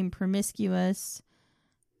became promiscuous,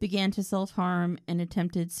 began to self-harm, and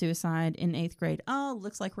attempted suicide in 8th grade. Oh,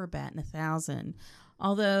 looks like we're batting 1,000.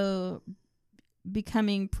 Although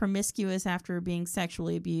becoming promiscuous after being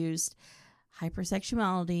sexually abused,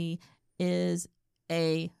 hypersexuality is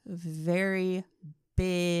a very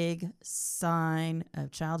big sign of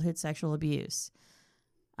childhood sexual abuse.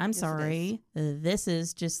 I'm Yes, it sorry. This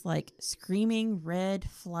is just like screaming red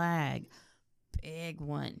flag. big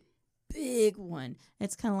one. Big one.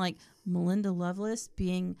 It's kind of like Melinda Loveless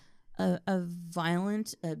being a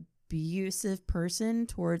violent, abusive person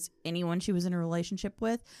towards anyone she was in a relationship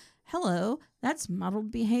with. Hello, that's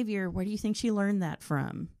modeled behavior. Where do you think she learned that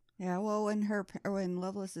from? Yeah, well, when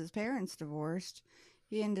Loveless's parents divorced,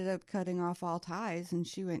 he ended up cutting off all ties, and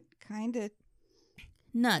she went kind of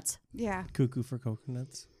Nuts. yeah. Cuckoo for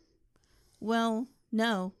coconuts. Well,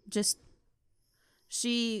 no,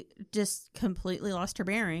 she just completely lost her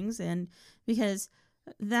bearings, and because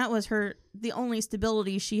that was the only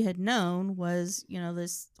stability she had known was,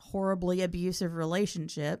 this horribly abusive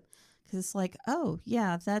relationship. Because it's like, oh,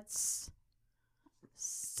 yeah, that's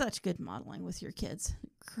such good modeling with your kids.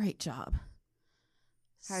 Great job.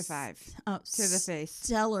 High five Oh, to the face.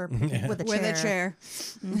 stellar with a chair. With a chair.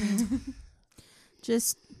 Mhm.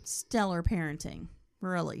 Just stellar parenting.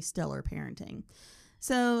 Really stellar parenting.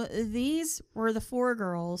 So these were the 4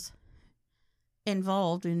 girls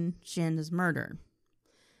involved in Shanda's murder.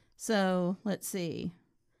 So let's see.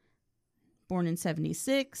 Born in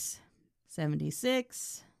 76,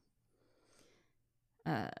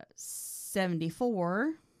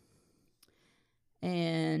 74,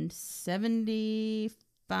 and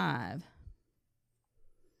 75.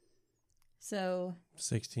 So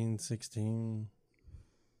 16, 16,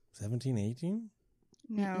 17, 18?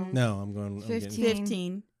 No. No, I'm going. 15.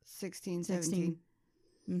 15. 16, 17.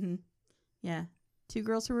 Mm-hmm. Yeah. 2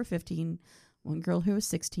 girls who were 15, 1 girl who was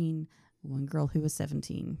 16, 1 girl who was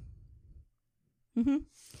 17. Mm-hmm.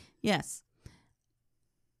 Yes.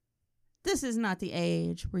 This is not the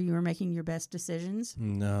age where you are making your best decisions.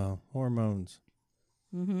 No, hormones.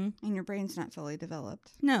 Mm-hmm. And your brain's not fully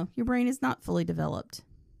developed. No, your brain is not fully developed.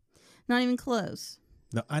 Not even close.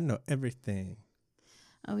 No, I know everything.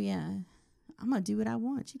 Oh, yeah. I'm going to do what I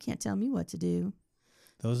want. You can't tell me what to do.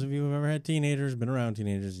 Those of you who've ever had teenagers, been around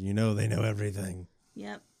teenagers, you know they know everything.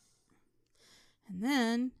 Yep. And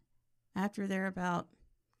then, after they're about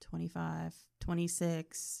 25,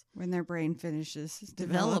 26, When their brain finishes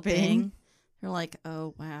developing, they're like,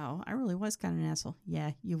 oh, wow, I really was kind of an asshole.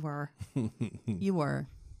 Yeah, you were. You were.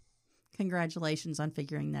 Congratulations on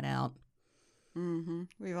figuring that out. Mm-hmm.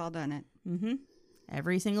 We've all done it. Mm-hmm.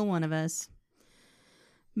 Every single one of us.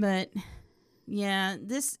 But, yeah,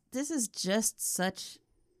 this is just such...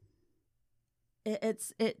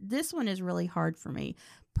 This one is really hard for me.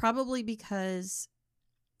 Probably because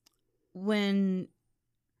when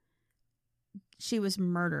she was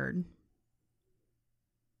murdered,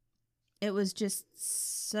 it was just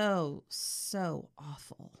so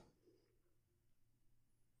awful.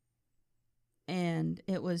 And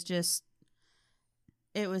it was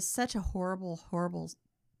such a horrible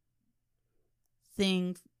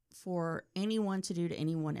thing for anyone to do to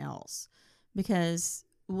anyone else, because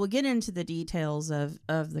we'll get into the details of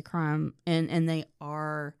the crime, and they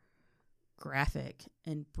are graphic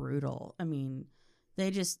and brutal. I mean,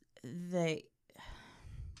 they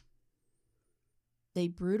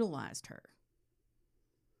brutalized her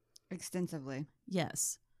Extensively.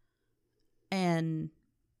 Yes. And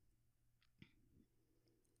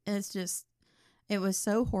it was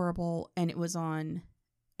so horrible, and it was on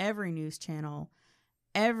every news channel.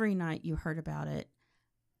 Every night you heard about it.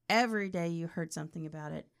 Every day you heard something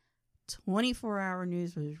about it. 24-hour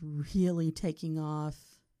news was really taking off,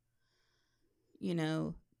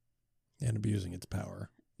 And abusing its power.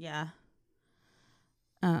 Yeah.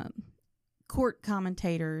 Court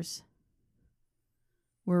commentators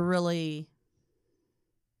were really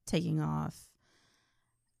taking off.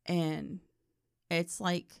 And it's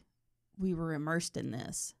like we were immersed in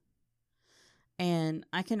this. And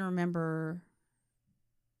I can remember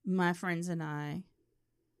my friends and I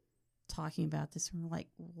talking about this, and we're like,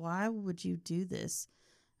 why would you do this?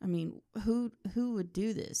 I mean, who would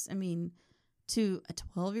do this? I mean, to a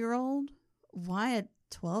 12-year-old? Why a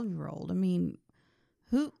 12-year-old? I mean,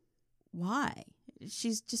 why?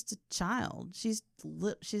 She's just a child. She's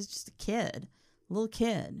just a kid, a little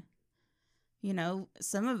kid.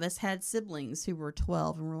 Some of us had siblings who were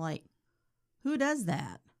 12, and we're like, who does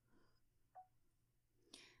that?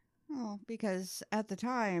 Oh, because at the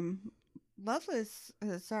time,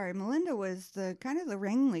 Melinda was the kind of the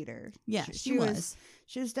ringleader. Yeah, she was.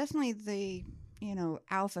 She was definitely the,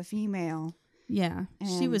 alpha female. Yeah,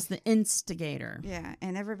 she was the instigator. Yeah,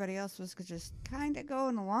 and everybody else was just kind of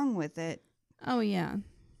going along with it. Oh, yeah.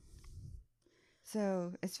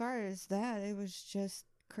 So as far as that, it was just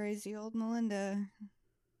crazy old Melinda.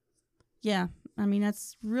 Yeah, I mean,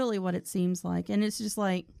 that's really what it seems like. And it's just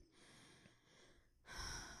like,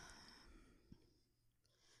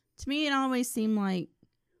 to me, it always seemed like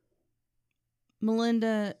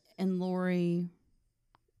Melinda and Lori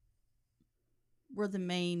were the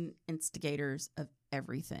main instigators of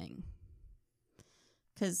everything.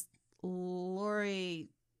 Because Lori's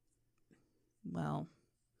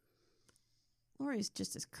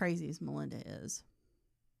just as crazy as Melinda is.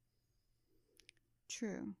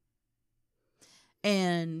 True.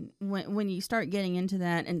 And when you start getting into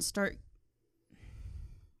that and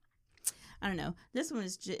I don't know, this one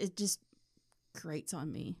is it just grates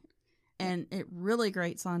on me. And it really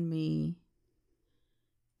grates on me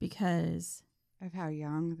because Of how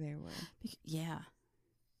young they were. Yeah.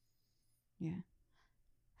 Yeah.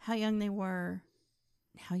 How young they were,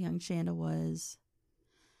 how young Shanda was,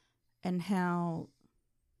 and how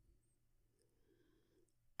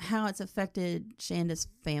it's affected Shanda's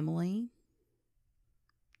family,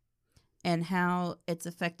 and how it's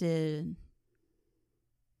affected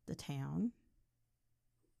the town.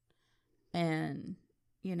 And,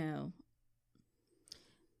 you know,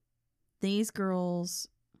 these girls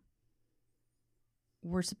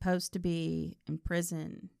were supposed to be in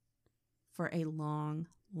prison for a long,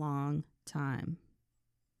 long time.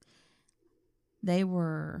 They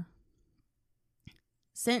were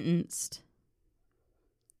sentenced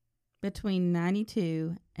between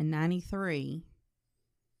 92 and 93.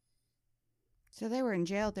 So they were in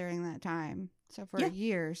jail during that time. So for Yeah. a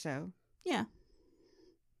year or so. Yeah.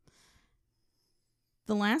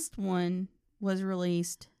 The last one was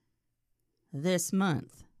released this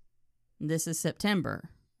month. This is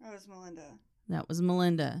September. That was Melinda. That was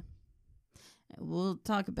Melinda. We'll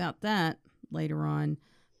talk about that later on.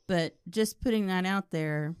 But just putting that out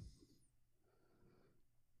there,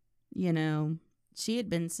 you know, she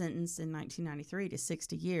had been sentenced in 1993 to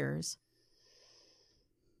 60 years.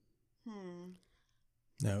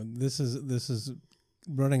 Now, this is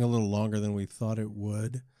running a little longer than we thought it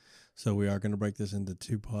would. So we are going to break this into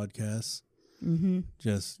 2 podcasts. Mm-hmm.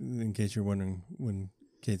 Just in case you're wondering, when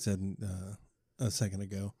Kate said a second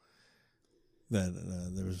ago that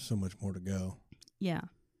there was so much more to go. Yeah.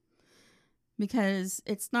 Because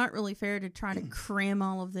it's not really fair to try to cram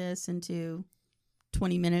all of this into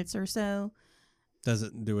 20 minutes or so.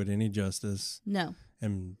 Doesn't do it any justice. No.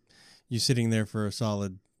 And you sitting there for a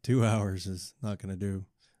solid 2 hours is not going to do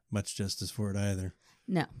much justice for it either.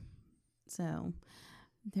 No. So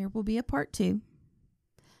there will be a part 2.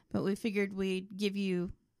 But we figured we'd give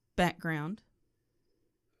you background.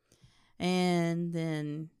 And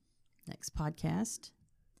then next podcast,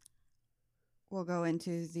 We'll go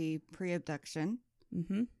into the pre-abduction,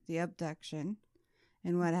 mm-hmm. the abduction,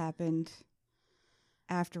 and what happened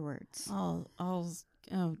afterwards. Oh,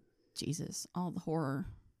 Jesus, all the horror.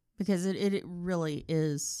 Because it really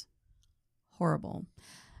is horrible.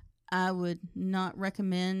 I would not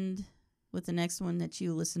recommend with the next one that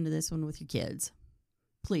you listen to this one with your kids.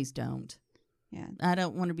 Please don't. Yeah. I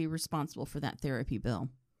don't want to be responsible for that therapy bill.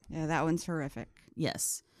 Yeah, that one's horrific.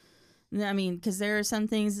 Yes. I mean, because there are some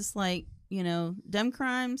things it's like, you know, dumb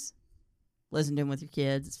crimes, listen to them with your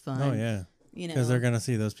kids. It's fun. Oh, yeah. You know. Because they're going to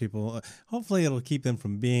see those people. Hopefully it'll keep them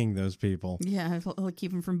from being those people. Yeah, it'll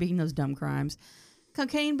keep them from being those dumb crimes.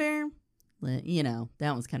 Cocaine Bear, you know,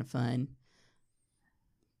 that one's kind of fun.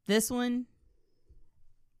 This one,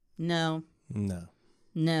 no.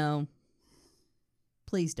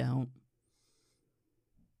 Please don't.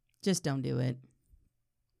 Just don't do it.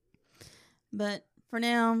 But for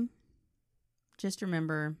now, just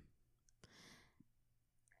remember,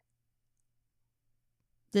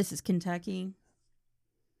 this is Kentucky.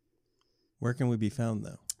 Where can we be found,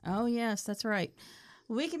 though? Oh, yes, that's right.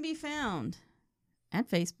 We can be found at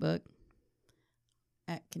Facebook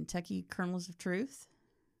at Kentucky Kernels of Truth.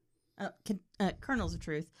 Kernels of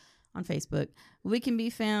Truth on Facebook. We can be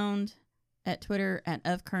found at Twitter at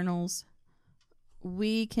Of Kernels.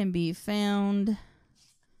 We can be found.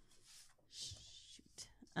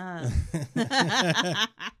 We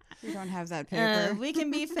don't have that paper. We can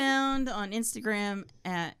be found on Instagram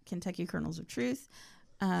at Kentucky Kernels of Truth.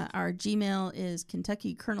 Our Gmail is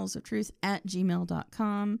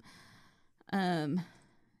KentuckyKernelsOfTruth@gmail.com.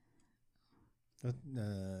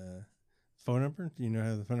 Phone number? Do you know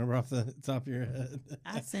how the phone number off the top of your head?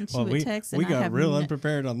 I sent you a text. We and I got have real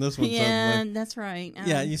unprepared on this one. Yeah, So that's right.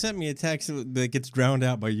 yeah, you sent me a text that gets drowned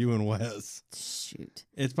out by you and Wes. Shoot.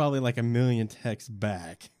 It's probably like a million texts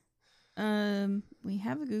back. We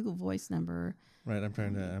have a Google Voice number. Right, I'm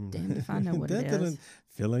trying to. Damned if I know what it is.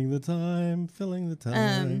 Filling the time.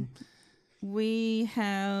 We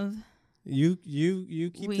have. You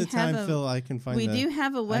keep we the time, have a- Phil. I can find. We do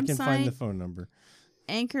have a I can find the website. phone number.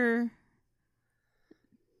 Anchor.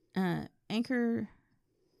 Anchor.fm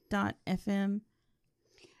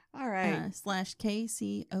All right.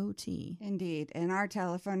 /KCOT. Indeed. And our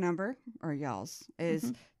telephone number, or y'all's,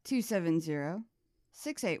 is 270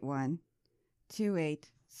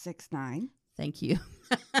 681-2869. Thank you.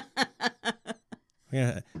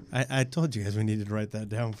 Yeah, I told you guys we needed to write that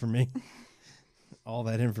down for me. All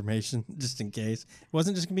that information, just in case. It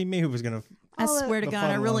wasn't just going to be me who was going to. I swear to God,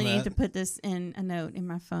 I really need that. to put this in a note in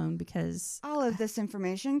my phone because All of this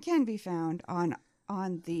information can be found on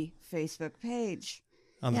the Facebook page.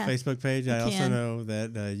 On the Yeah, Facebook page, I also can. know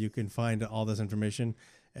that you can find all this information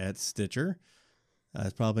at Stitcher.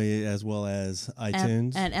 It's probably as well as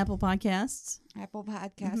iTunes. at Apple Podcasts, Apple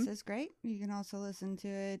Podcasts is great. You can also listen to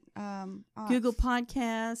it on Google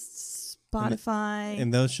Podcasts, Spotify.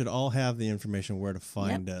 And those should all have the information where to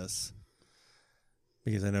find us.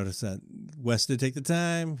 Because I noticed that Wes did take the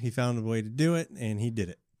time. He found a way to do it, and he did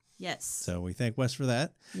it. yes. So we thank Wes for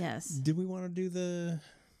that. Yes. Do we want to do the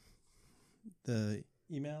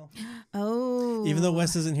email? Oh. Even though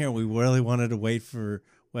Wes isn't here, we really wanted to wait for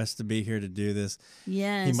Wes to be here to do this.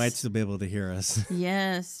 Yes. He might still be able to hear us.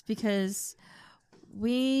 Yes, because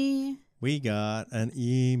we We got an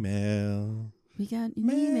email. got an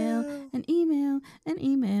email, an email, an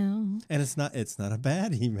email. And it's not a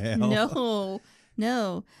bad email.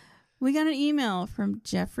 No. We got an email from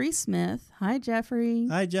Jeffrey Smith. Hi, Jeffrey.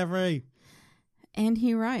 Hi, Jeffrey. And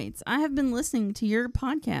he writes, I have been listening to your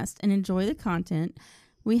podcast and enjoy the content.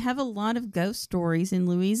 We have a lot of ghost stories in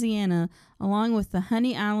Louisiana, along with the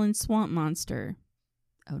Honey Island swamp monster.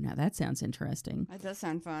 Oh, now that sounds interesting. That does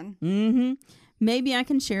sound fun. Mm-hmm. Maybe I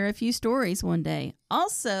can share a few stories one day.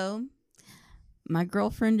 Also, my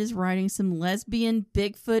girlfriend is writing some lesbian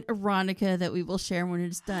Bigfoot erotica that we will share when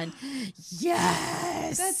it's done.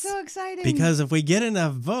 Yes! That's so exciting. Because if we get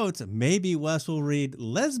enough votes, maybe Wes will read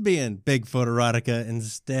lesbian Bigfoot erotica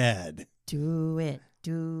instead. Do it.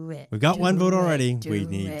 We've got one vote already. Do We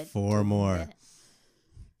need it, 4 do more. it.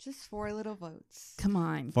 Just 4 little votes. Come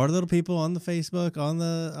on. 4 little people on the Facebook, on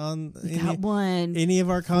We got one. any of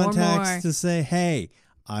our 4 contacts more. to say, hey,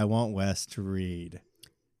 I want Wes to read.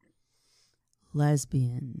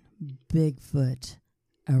 Lesbian Bigfoot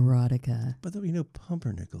erotica. But there'll be no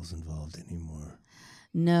pumpernickels involved anymore.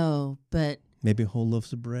 No, but Maybe whole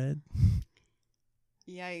loaves of bread?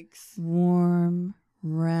 Yikes. warm,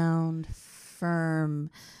 round, firm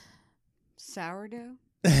Sourdough?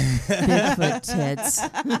 Bigfoot tits.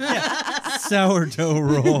 Sourdough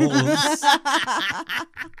rolls.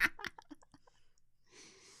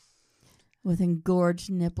 With engorged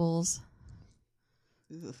nipples.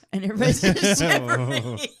 Ugh. And everybody's just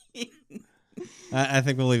shivering. I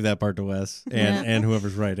think we'll leave that part to Wes Yeah. and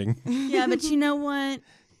whoever's writing. Yeah, but you know what?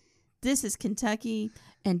 This is Kentucky,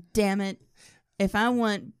 and damn it, if I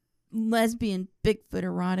want lesbian Bigfoot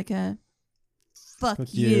erotica, fuck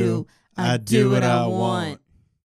Fuck you. you. I do what I want.